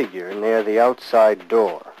spotted a figure near the outside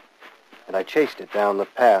door, and I chased it down the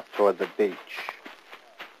path toward the beach.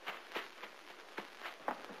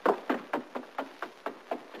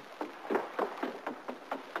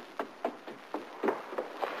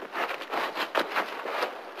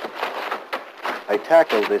 I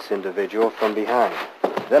tackled this individual from behind.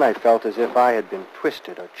 Then I felt as if I had been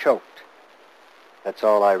twisted or choked. That's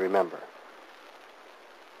all I remember.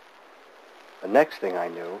 The next thing I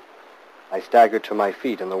knew, I staggered to my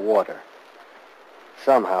feet in the water.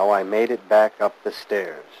 Somehow I made it back up the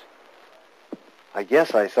stairs. I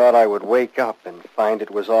guess I thought I would wake up and find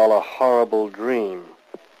it was all a horrible dream.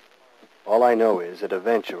 All I know is that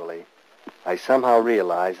eventually I somehow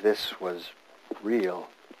realized this was real.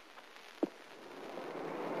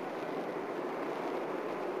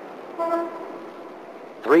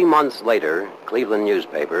 Three months later, Cleveland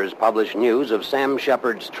newspapers published news of Sam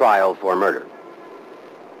Sheppard's trial for murder.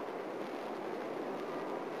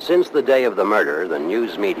 Since the day of the murder, the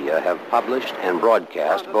news media have published and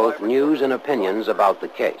broadcast both news and opinions about the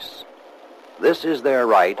case. This is their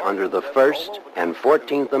right under the First and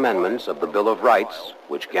 14th Amendments of the Bill of Rights,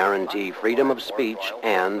 which guarantee freedom of speech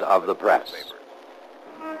and of the press.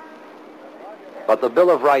 But the Bill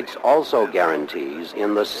of Rights also guarantees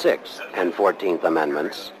in the 6th and 14th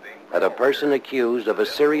Amendments that a person accused of a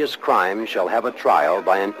serious crime shall have a trial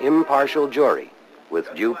by an impartial jury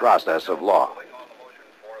with due process of law.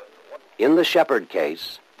 In the Sheppard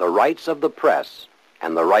case, the rights of the press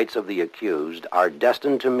and the rights of the accused are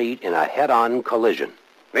destined to meet in a head-on collision.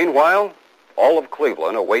 Meanwhile, all of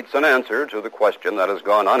Cleveland awaits an answer to the question that has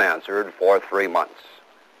gone unanswered for 3 months.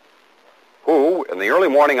 Who, in the early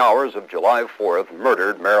morning hours of July 4th,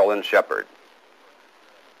 murdered Marilyn Sheppard?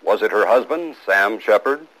 Was it her husband, Sam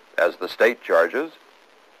Sheppard, as the state charges?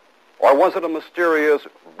 Or was it a mysterious,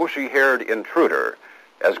 bushy-haired intruder,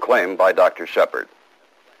 as claimed by Dr. Sheppard?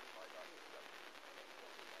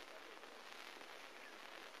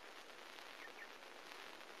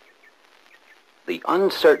 The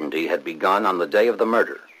uncertainty had begun on the day of the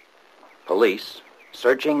murder. Police,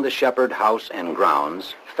 searching the Sheppard house and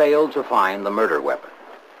grounds, failed to find the murder weapon.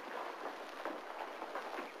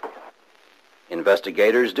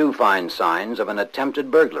 Investigators do find signs of an attempted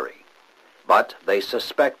burglary, but they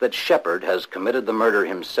suspect that Sheppard has committed the murder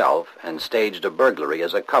himself and staged a burglary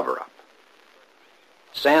as a cover-up.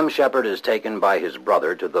 Sam Sheppard is taken by his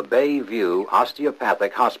brother to the Bayview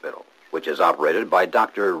Osteopathic Hospital, which is operated by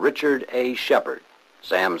Dr. Richard A. Sheppard,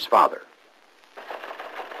 Sam's father.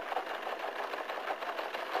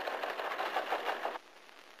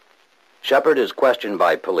 Sheppard is questioned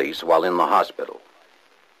by police while in the hospital.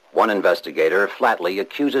 One investigator flatly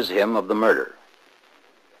accuses him of the murder.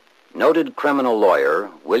 Noted criminal lawyer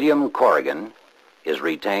William Corrigan is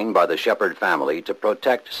retained by the Sheppard family to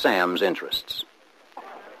protect Sam's interests.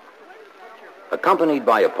 Accompanied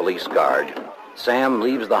by a police guard, Sam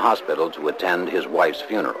leaves the hospital to attend his wife's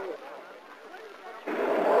funeral.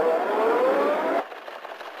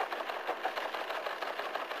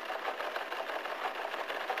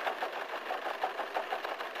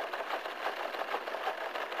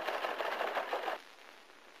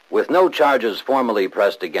 With no charges formally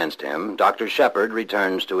pressed against him, Dr. Sheppard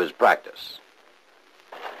returns to his practice.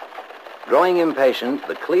 Growing impatient,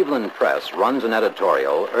 the Cleveland Press runs an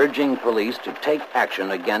editorial urging police to take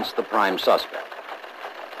action against the prime suspect.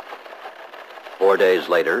 4 days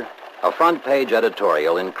later, a front-page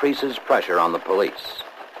editorial increases pressure on the police.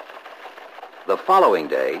 The following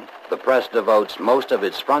day, the press devotes most of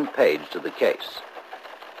its front page to the case.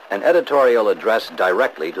 An editorial addressed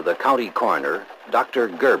directly to the county coroner, Dr.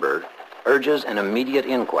 Gerber, urges an immediate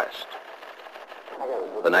inquest.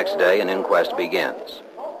 The next day, an inquest begins.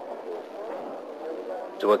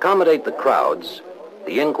 To accommodate the crowds,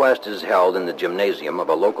 the inquest is held in the gymnasium of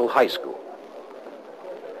a local high school.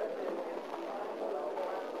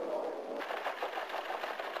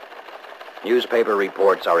 Newspaper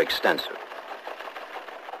reports are extensive.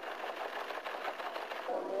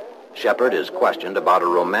 Sheppard is questioned about a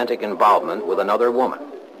romantic involvement with another woman.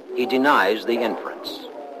 He denies the inference.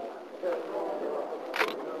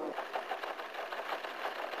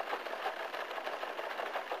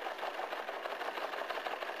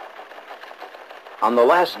 On the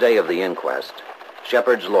last day of the inquest,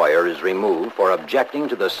 Sheppard's lawyer is removed for objecting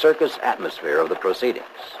to the circus atmosphere of the proceedings.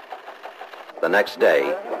 The next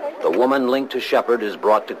day, the woman linked to Sheppard is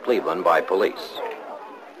brought to Cleveland by police.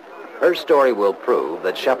 Her story will prove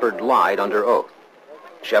that Sheppard lied under oath.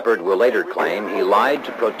 Sheppard will later claim he lied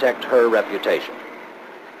to protect her reputation.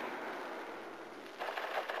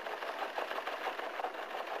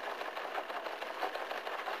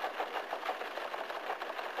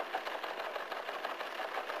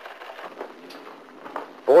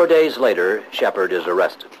 Four days later, Sheppard is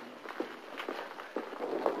arrested.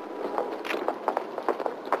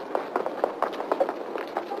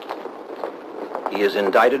 He is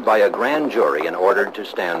indicted by a grand jury and ordered to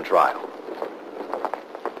stand trial.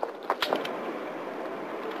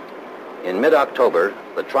 In mid-October,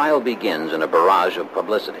 the trial begins in a barrage of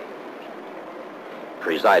publicity.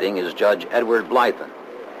 Presiding is Judge Edward Blythen,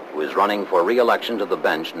 who is running for re-election to the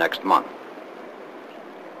bench next month.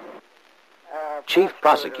 Chief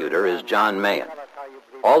prosecutor is John Mahan,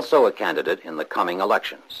 also a candidate in the coming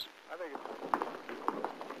elections.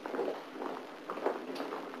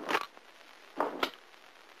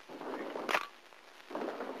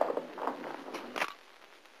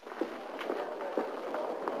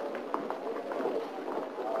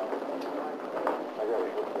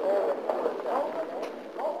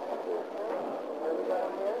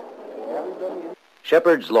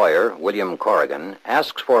 Sheppard's lawyer, William Corrigan,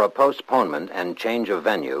 asks for a postponement and change of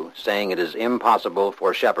venue, saying it is impossible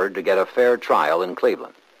for Sheppard to get a fair trial in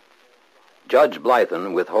Cleveland. Judge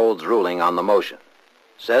Blythen withholds ruling on the motion,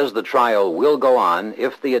 says the trial will go on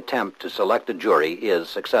if the attempt to select a jury is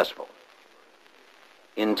successful.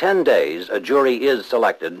 In 10 days, a jury is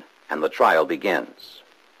selected and the trial begins.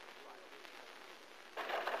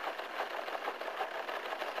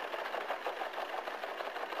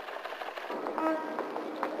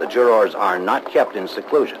 The jurors are not kept in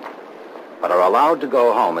seclusion, but are allowed to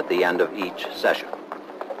go home at the end of each session.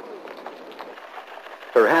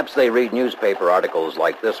 Perhaps they read newspaper articles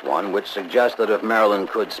like this one, which suggest that if Marilyn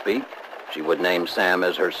could speak, she would name Sam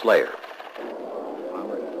as her slayer.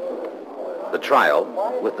 The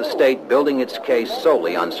trial, with the state building its case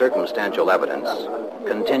solely on circumstantial evidence,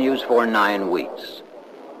 continues for 9 weeks.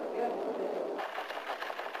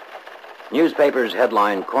 Newspapers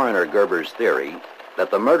headline Coroner Gerber's theory that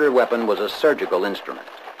the murder weapon was a surgical instrument.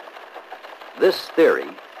 This theory,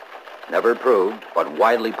 never proved but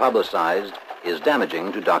widely publicized, is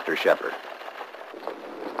damaging to Dr. Sheppard.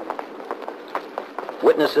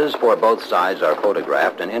 Witnesses for both sides are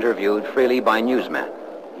photographed and interviewed freely by newsmen.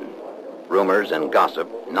 Rumors and gossip,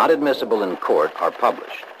 not admissible in court, are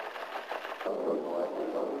published.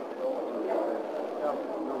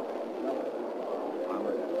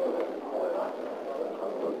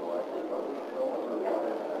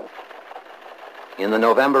 In the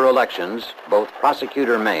November elections, both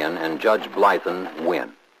Prosecutor Mahan and Judge Blythen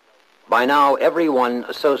win. By now, everyone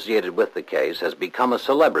associated with the case has become a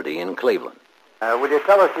celebrity in Cleveland. Would you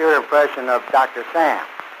tell us your impression of Dr. Sam?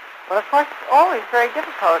 Well, of course, it's always very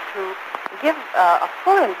difficult to give a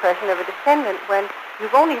full impression of a defendant when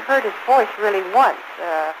you've only heard his voice really once.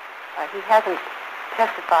 He hasn't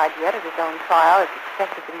testified yet at his own trial. It's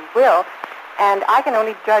expected that he will. And I can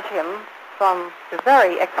only judge him from the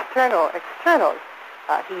very externals.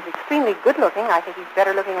 He's extremely good-looking. I think he's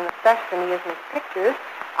better looking in the flesh than he is in his pictures.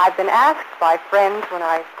 I've been asked by friends when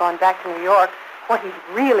I've gone back to New York what he's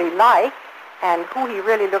really like and who he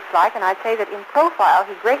really looks like, and I'd say that in profile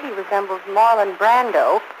he greatly resembles Marlon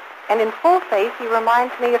Brando, and in full face he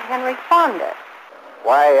reminds me of Henry Fonda.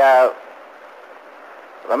 Why,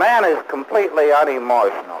 the man is completely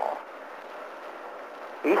unemotional.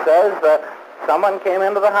 He says that someone came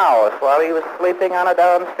into the house while he was sleeping on a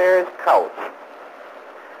downstairs couch,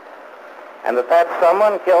 and that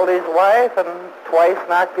someone killed his wife and twice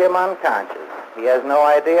knocked him unconscious. He has no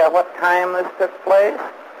idea what time this took place.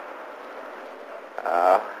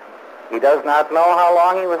 He does not know how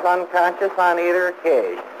long he was unconscious on either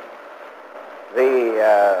occasion.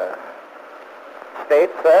 The state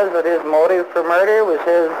says that his motive for murder was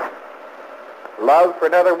his love for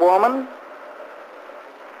another woman,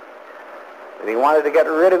 that he wanted to get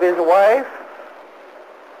rid of his wife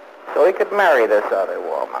so he could marry this other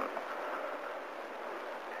woman.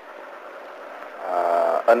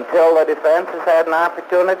 Until the defense has had an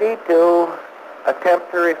opportunity to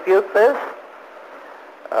attempt to refute this,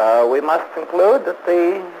 we must conclude that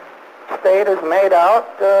the state has made out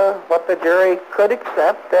what the jury could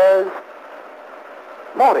accept as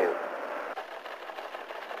motive.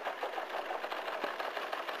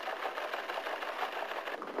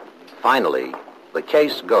 Finally, the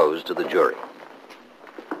case goes to the jury.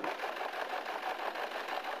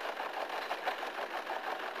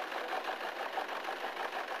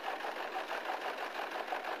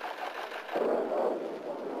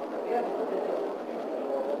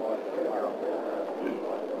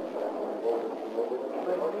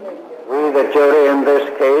 The jury in this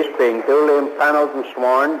case, being duly impaneled and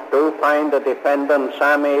sworn, do find the defendant,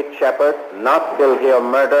 Sam H. Sheppard, not guilty of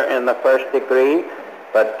murder in the first degree,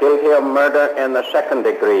 but guilty of murder in the second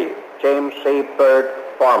degree. James C. Byrd,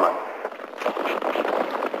 foreman.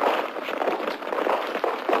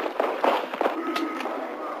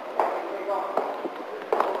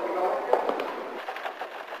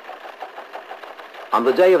 On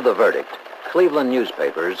the day of the verdict, Cleveland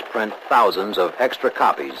newspapers print thousands of extra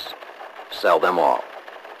copies, sell them all.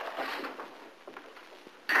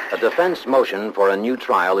 A defense motion for a new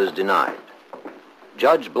trial is denied.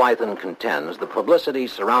 Judge Blythen contends the publicity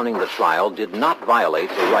surrounding the trial did not violate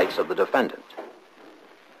the rights of the defendant.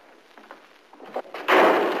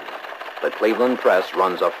 The Cleveland Press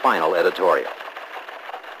runs a final editorial.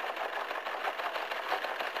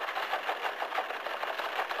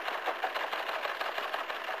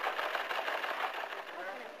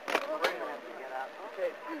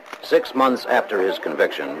 Six months after his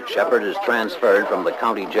conviction, Sheppard is transferred from the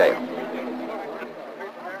county jail.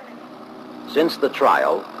 Since the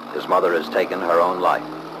trial, his mother has taken her own life.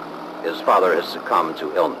 His father has succumbed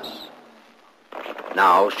to illness.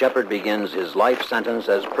 Now, Sheppard begins his life sentence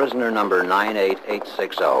as prisoner number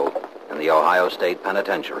 98860 in the Ohio State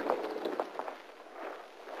Penitentiary.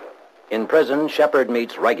 In prison, Sheppard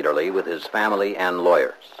meets regularly with his family and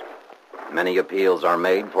lawyers. Many appeals are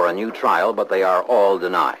made for a new trial, but they are all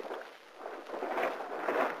denied.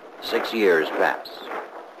 6 years pass.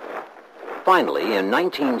 Finally, in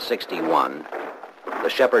 1961, the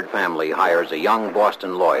Sheppard family hires a young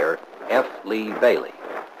Boston lawyer, F. Lee Bailey,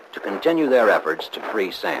 to continue their efforts to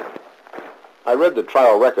free Sam. I read the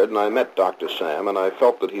trial record and I met Dr. Sam, and I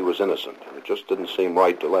felt that he was innocent. It just didn't seem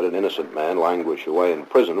right to let an innocent man languish away in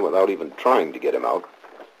prison without even trying to get him out.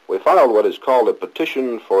 We filed what is called a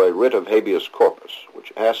petition for a writ of habeas corpus,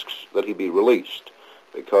 which asks that he be released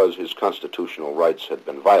because his constitutional rights had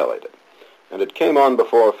been violated. And it came on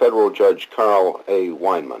before federal Judge Carl A.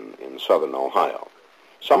 Weinman in southern Ohio.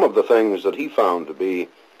 Some of the things that he found to be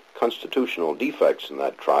constitutional defects in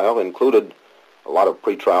that trial included a lot of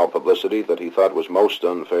pretrial publicity that he thought was most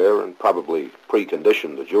unfair and probably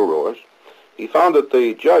preconditioned the jurors. He found that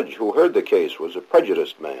the judge who heard the case was a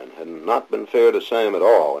prejudiced man, had not been fair to Sam at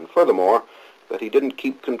all, and furthermore, that he didn't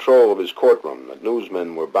keep control of his courtroom, that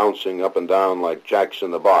newsmen were bouncing up and down like jacks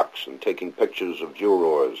in the box and taking pictures of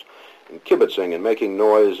jurors and kibitzing and making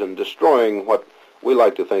noise and destroying what we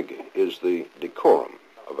like to think is the decorum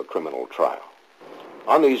of a criminal trial.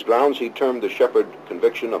 On these grounds, he termed the Sheppard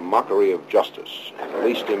conviction a mockery of justice and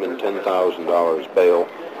released him in $10,000 bail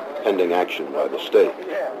pending action by the state.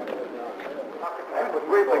 Would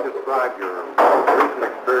briefly describe your recent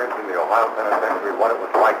experience in the Ohio Penitentiary, what it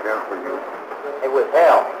was like there for you? It was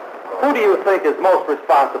hell. Who do you think is most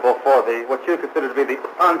responsible for what you consider to be the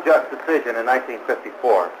unjust decision in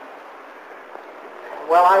 1954?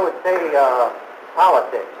 Well, I would say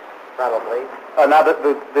politics, probably. Now,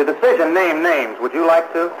 the decision named names. Would you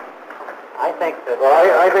like to? I think that... Well,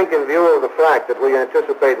 I think in view of the fact that we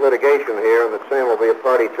anticipate litigation here and that Sam will be a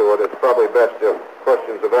party to it, it's probably best if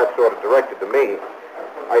questions of that sort are directed to me.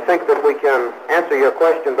 I think that we can answer your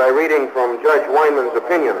question by reading from Judge Weinman's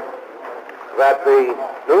opinion that the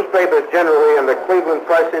newspapers generally and the Cleveland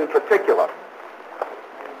Press in particular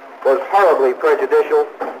was horribly prejudicial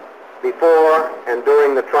before and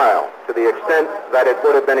during the trial, to the extent that it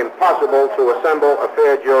would have been impossible to assemble a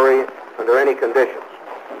fair jury under any conditions.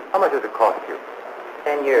 How much does it cost you?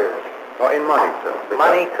 10 years. Oh, in money, sir.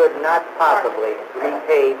 Money could not possibly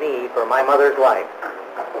repay me for my mother's life.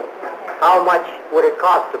 How much would it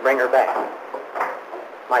cost to bring her back?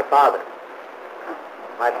 My father.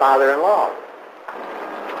 My father-in-law.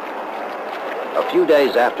 A few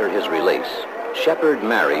days after his release, Sheppard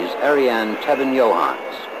marries Ariane Tevin Johans,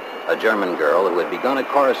 a German girl who had begun a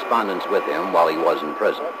correspondence with him while he was in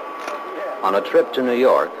prison. On a trip to New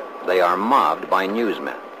York, they are mobbed by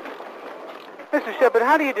newsmen. Mr. Sheppard,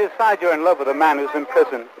 how do you decide you're in love with a man who's in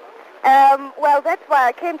prison? Well, that's why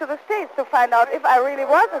I came to the States, to find out if I really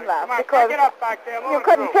was in love, because you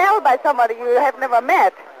couldn't tell by somebody you have never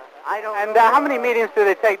met. And how many meetings did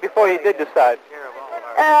it take before you did decide?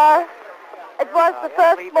 It was the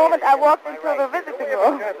first moment I walked into the visiting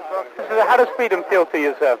room. How does freedom feel to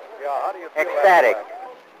you, sir? Ecstatic.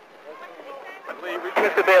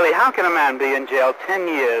 Mr. Bailey, how can a man be in jail 10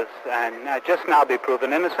 years and just now be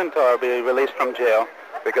proven innocent or be released from jail?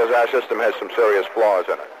 Because our system has some serious flaws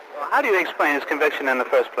in it. How do you explain his conviction in the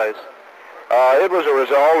first place? It was a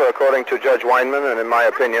result, according to Judge Weinman, and in my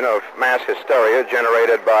opinion, of mass hysteria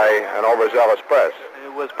generated by an overzealous press.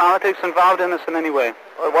 Was politics involved in this in any way?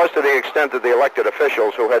 Well, it was to the extent that the elected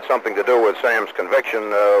officials who had something to do with Sam's conviction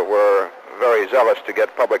were very zealous to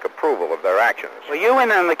get public approval of their actions. Were you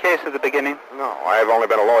in on the case at the beginning? No, I've only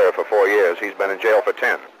been a lawyer for 4 years. He's been in jail for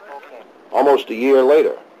 10. Almost a year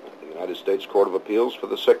later, the United States Court of Appeals for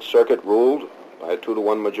the Sixth Circuit ruled by a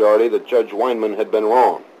 2-1 majority that Judge Weinman had been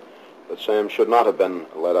wrong, that Sam should not have been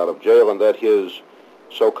let out of jail, and that his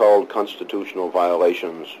so-called constitutional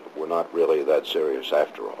violations were not really that serious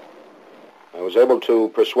after all. I was able to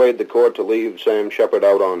persuade the court to leave Sam Sheppard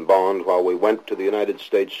out on bond while we went to the United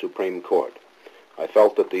States Supreme Court. I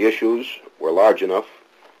felt that the issues were large enough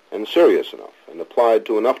and serious enough and applied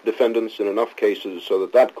to enough defendants in enough cases so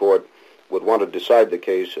that that court would want to decide the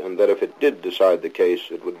case, and that if it did decide the case,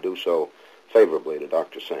 it would do so favorably to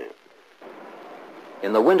Dr. Sam.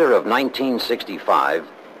 In the winter of 1965,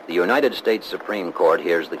 the United States Supreme Court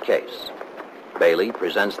hears the case. Bailey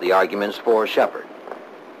presents the arguments for Sheppard.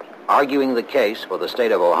 Arguing the case for the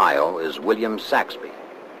state of Ohio is William Saxby,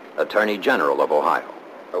 Attorney General of Ohio.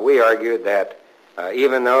 We argued that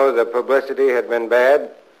even though the publicity had been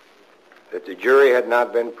bad, that the jury had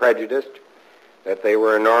not been prejudiced, that they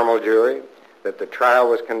were a normal jury, that the trial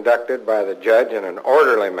was conducted by the judge in an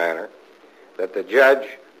orderly manner, that the judge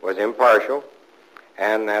was impartial,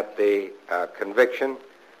 and that the conviction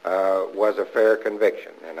was a fair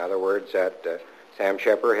conviction. In other words, that Sam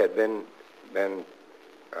Sheppard had been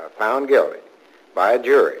found guilty by a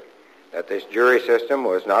jury, that this jury system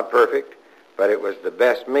was not perfect, but it was the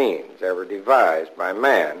best means ever devised by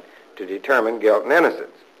man to determine guilt and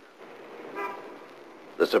innocence.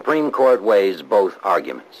 The Supreme Court weighs both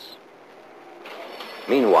arguments.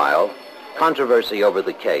 Meanwhile, controversy over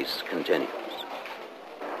the case continues.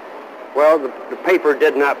 Well, the paper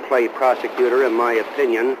did not play prosecutor, in my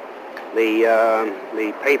opinion.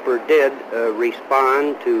 The paper did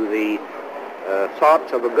respond to the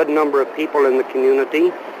thoughts of a good number of people in the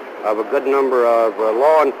community, of a good number of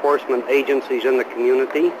law enforcement agencies in the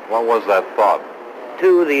community. What was that thought?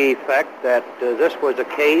 To the effect that this was a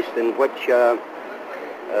case in which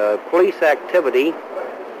police activity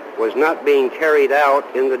was not being carried out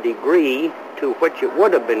in the degree to which it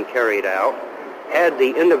would have been carried out had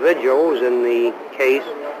the individuals in the case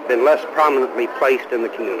been less prominently placed in the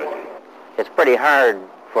community. It's pretty hard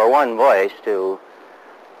for one voice to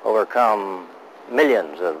overcome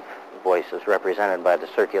millions of voices represented by the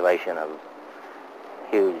circulation of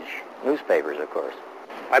huge newspapers, of course.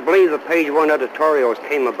 I believe the page one editorials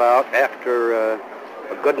came about after a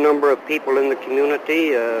good number of people in the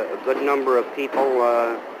community, a good number of people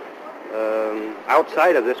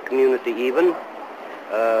outside of this community even,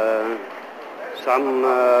 some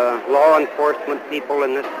law enforcement people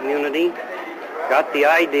in this community got the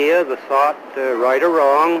idea, the thought, right or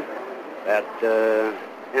wrong, that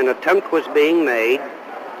an attempt was being made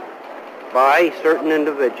by certain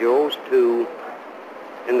individuals to,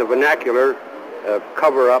 in the vernacular,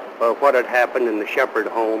 cover up what had happened in the Sheppard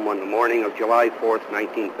home on the morning of July 4th,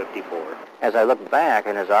 1954. As I look back,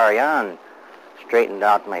 and as Ariane straightened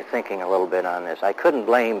out my thinking a little bit on this, I couldn't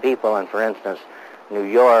blame people in, for instance, New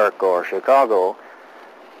York or Chicago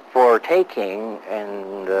for taking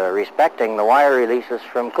and respecting the wire releases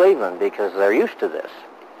from Cleveland, because they're used to this.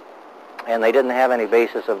 And they didn't have any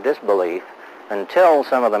basis of disbelief until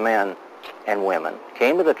some of the men and women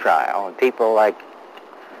came to the trial, and people like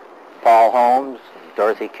Paul Holmes,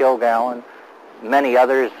 Dorothy Kilgallen, many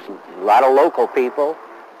others, a lot of local people,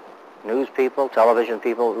 news people, television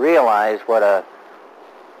people, realized what a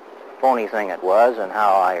phony thing it was and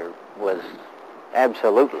how I was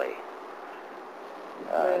absolutely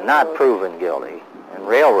not proven guilty and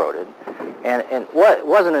railroaded. And what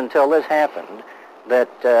wasn't until this happened that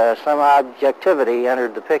some objectivity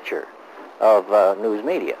entered the picture of news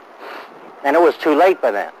media. And it was too late by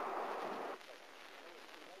then.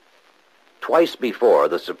 Twice before,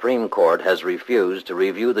 the Supreme Court has refused to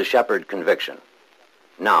review the Sheppard conviction.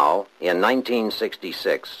 Now, in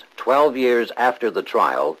 1966, 12 years after the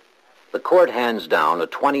trial, the court hands down a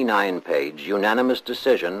 29-page unanimous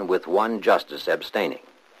decision with one justice abstaining.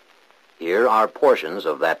 Here are portions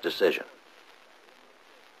of that decision.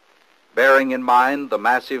 Bearing in mind the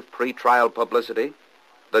massive pretrial publicity,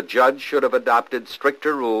 the judge should have adopted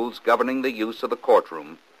stricter rules governing the use of the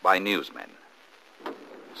courtroom by newsmen.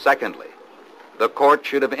 Secondly, the court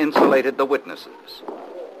should have insulated the witnesses.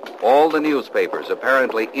 All the newspapers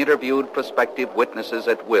apparently interviewed prospective witnesses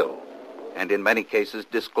at will, and in many cases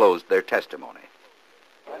disclosed their testimony.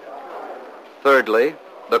 Thirdly,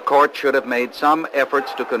 the court should have made some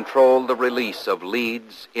efforts to control the release of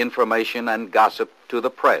leads, information, and gossip to the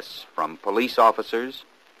press from police officers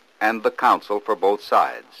and the counsel for both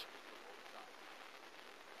sides.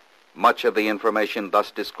 Much of the information thus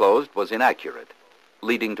disclosed was inaccurate,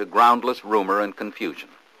 leading to groundless rumor and confusion.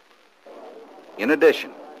 In addition,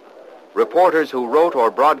 reporters who wrote or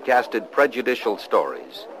broadcasted prejudicial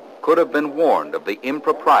stories could have been warned of the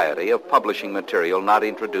impropriety of publishing material not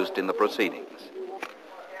introduced in the proceedings.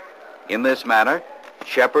 In this manner,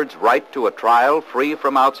 Sheppard's right to a trial free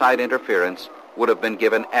from outside interference would have been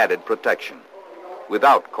given added protection,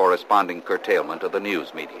 without corresponding curtailment of the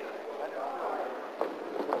news media.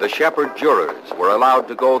 The Sheppard jurors were allowed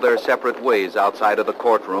to go their separate ways outside of the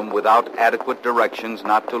courtroom without adequate directions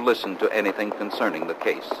not to listen to anything concerning the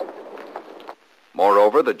case.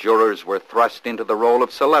 Moreover, the jurors were thrust into the role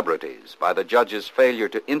of celebrities by the judge's failure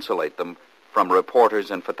to insulate them from reporters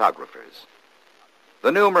and photographers.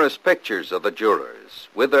 The numerous pictures of the jurors,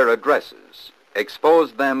 with their addresses,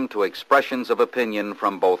 exposed them to expressions of opinion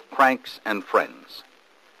from both cranks and friends.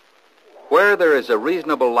 Where there is a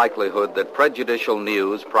reasonable likelihood that prejudicial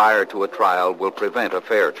news prior to a trial will prevent a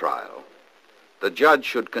fair trial, the judge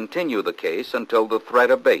should continue the case until the threat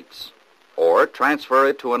abates, or transfer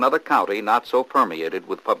it to another county not so permeated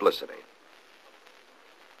with publicity.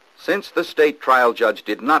 Since the state trial judge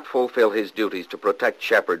did not fulfill his duties to protect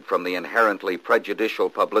Sheppard from the inherently prejudicial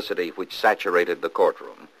publicity which saturated the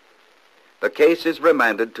courtroom, the case is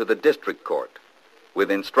remanded to the district court, with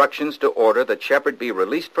instructions to order that Sheppard be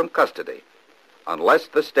released from custody unless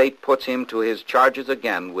the state puts him to his charges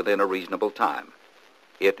again within a reasonable time.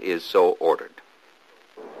 It is so ordered.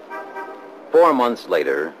 4 months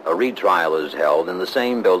later, a retrial is held in the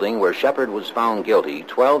same building where Sheppard was found guilty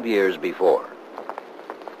 12 years before.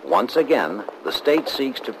 Once again, the state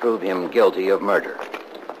seeks to prove him guilty of murder.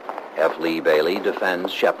 F. Lee Bailey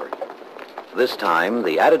defends Sheppard. This time,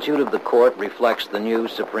 the attitude of the court reflects the new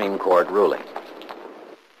Supreme Court ruling.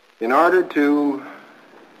 In order to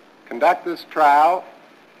conduct this trial,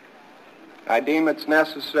 I deem it's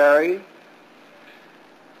necessary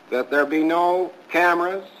that there be no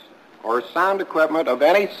cameras or sound equipment of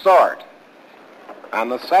any sort on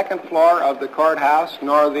the second floor of the courthouse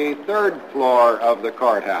nor the third floor of the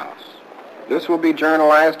courthouse. This will be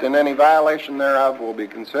journalized, and any violation thereof will be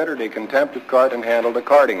considered a contempt of court and handled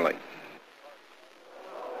accordingly.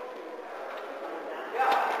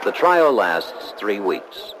 The trial lasts 3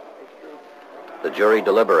 weeks. The jury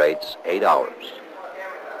deliberates 8 hours.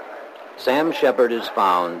 Sam Sheppard is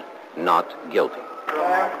found not guilty.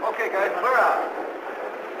 Okay, guys, clear out.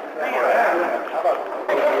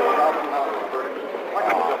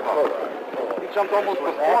 He jumped almost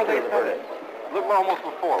before they started. Look, we're almost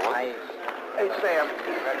before, wasn't it? Hey, Sam.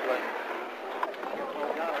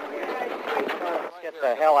 Get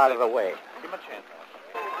the hell out of the way. Give him a chance.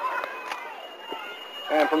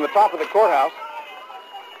 And from the top of the courthouse,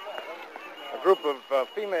 a group of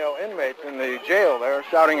female inmates in the jail there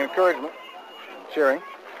shouting encouragement, cheering.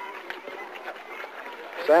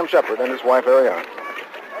 Sam Sheppard and his wife, Ariana,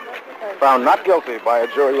 found not guilty by a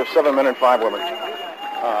jury of 7 men and 5 women.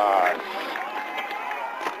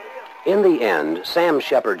 In the end, Sam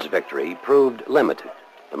Sheppard's victory proved limited.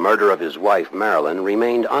 The murder of his wife, Marilyn,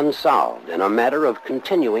 remained unsolved and a matter of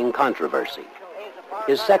continuing controversy.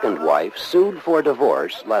 His second wife sued for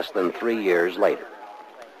divorce less than 3 years later.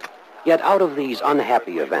 Yet out of these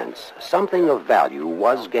unhappy events, something of value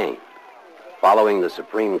was gained. Following the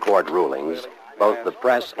Supreme Court rulings, both the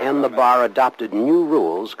press and the bar adopted new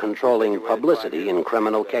rules controlling publicity in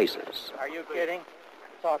criminal cases. Are you kidding?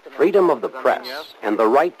 Freedom of the press and the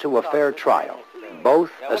right to a fair trial,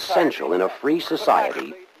 both essential in a free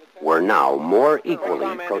society, were now more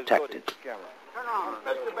equally protected.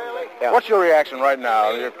 What's your reaction right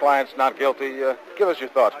now? Your client's not guilty. Give us your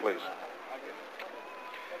thoughts, please.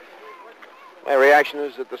 My reaction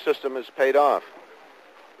is that the system is paid off.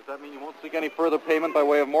 Does that mean you won't seek any further payment by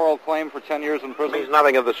way of moral claim for 10 years in prison? It means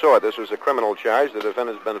nothing of the sort. This was a criminal charge. The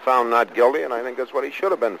defendant's been found not guilty, and I think that's what he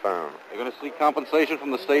should have been found. You're going to seek compensation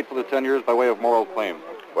from the state for the 10 years by way of moral claim?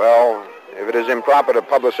 Well, if it is improper to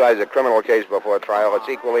publicize a criminal case before trial, it's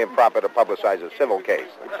equally improper to publicize a civil case.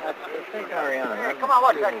 Hey, come on,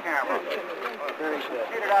 watch that camera.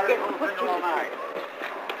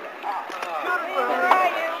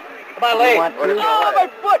 Come on, Lee. Oh, my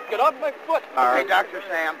foot! Get off my foot! Okay, Dr.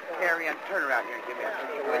 Sam, carry on. Turn around here and give me a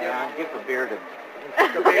give the beard Yeah,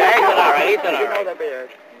 he's been all right. He's been all right. You know the beard.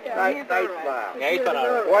 Nice smile. Yeah, he's been all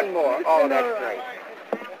right. One more. Oh, that's great.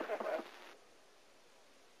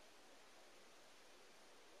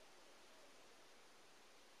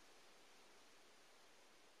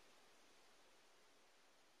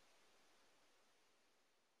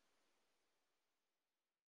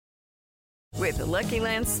 With the Lucky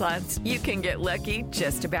Land Slots, you can get lucky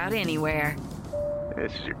just about anywhere.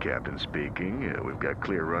 This is your captain speaking. We've got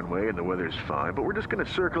clear runway and the weather's fine, but we're just going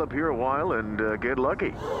to circle up here a while and get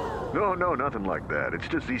lucky. No, nothing like that. It's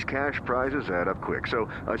just these cash prizes add up quick. So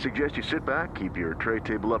I suggest you sit back, keep your tray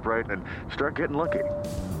table upright, and start getting lucky.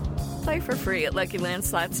 Play for free at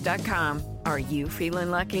LuckyLandSlots.com. Are you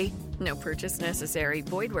feeling lucky? No purchase necessary.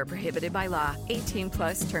 Void where prohibited by law.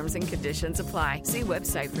 18+ terms and conditions apply. See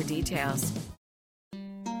website for details.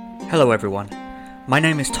 Hello everyone. My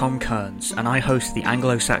name is Tom Kearns and I host the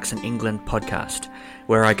Anglo-Saxon England podcast,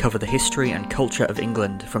 where I cover the history and culture of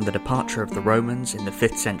England from the departure of the Romans in the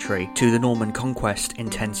 5th century to the Norman conquest in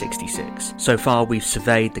 1066. So far we've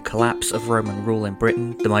surveyed the collapse of Roman rule in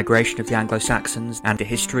Britain, the migration of the Anglo-Saxons, and the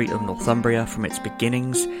history of Northumbria from its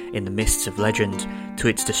beginnings in the mists of legend to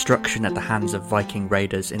its destruction at the hands of Viking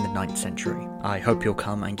raiders in the 9th century. I hope you'll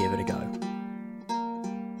come and give it a go.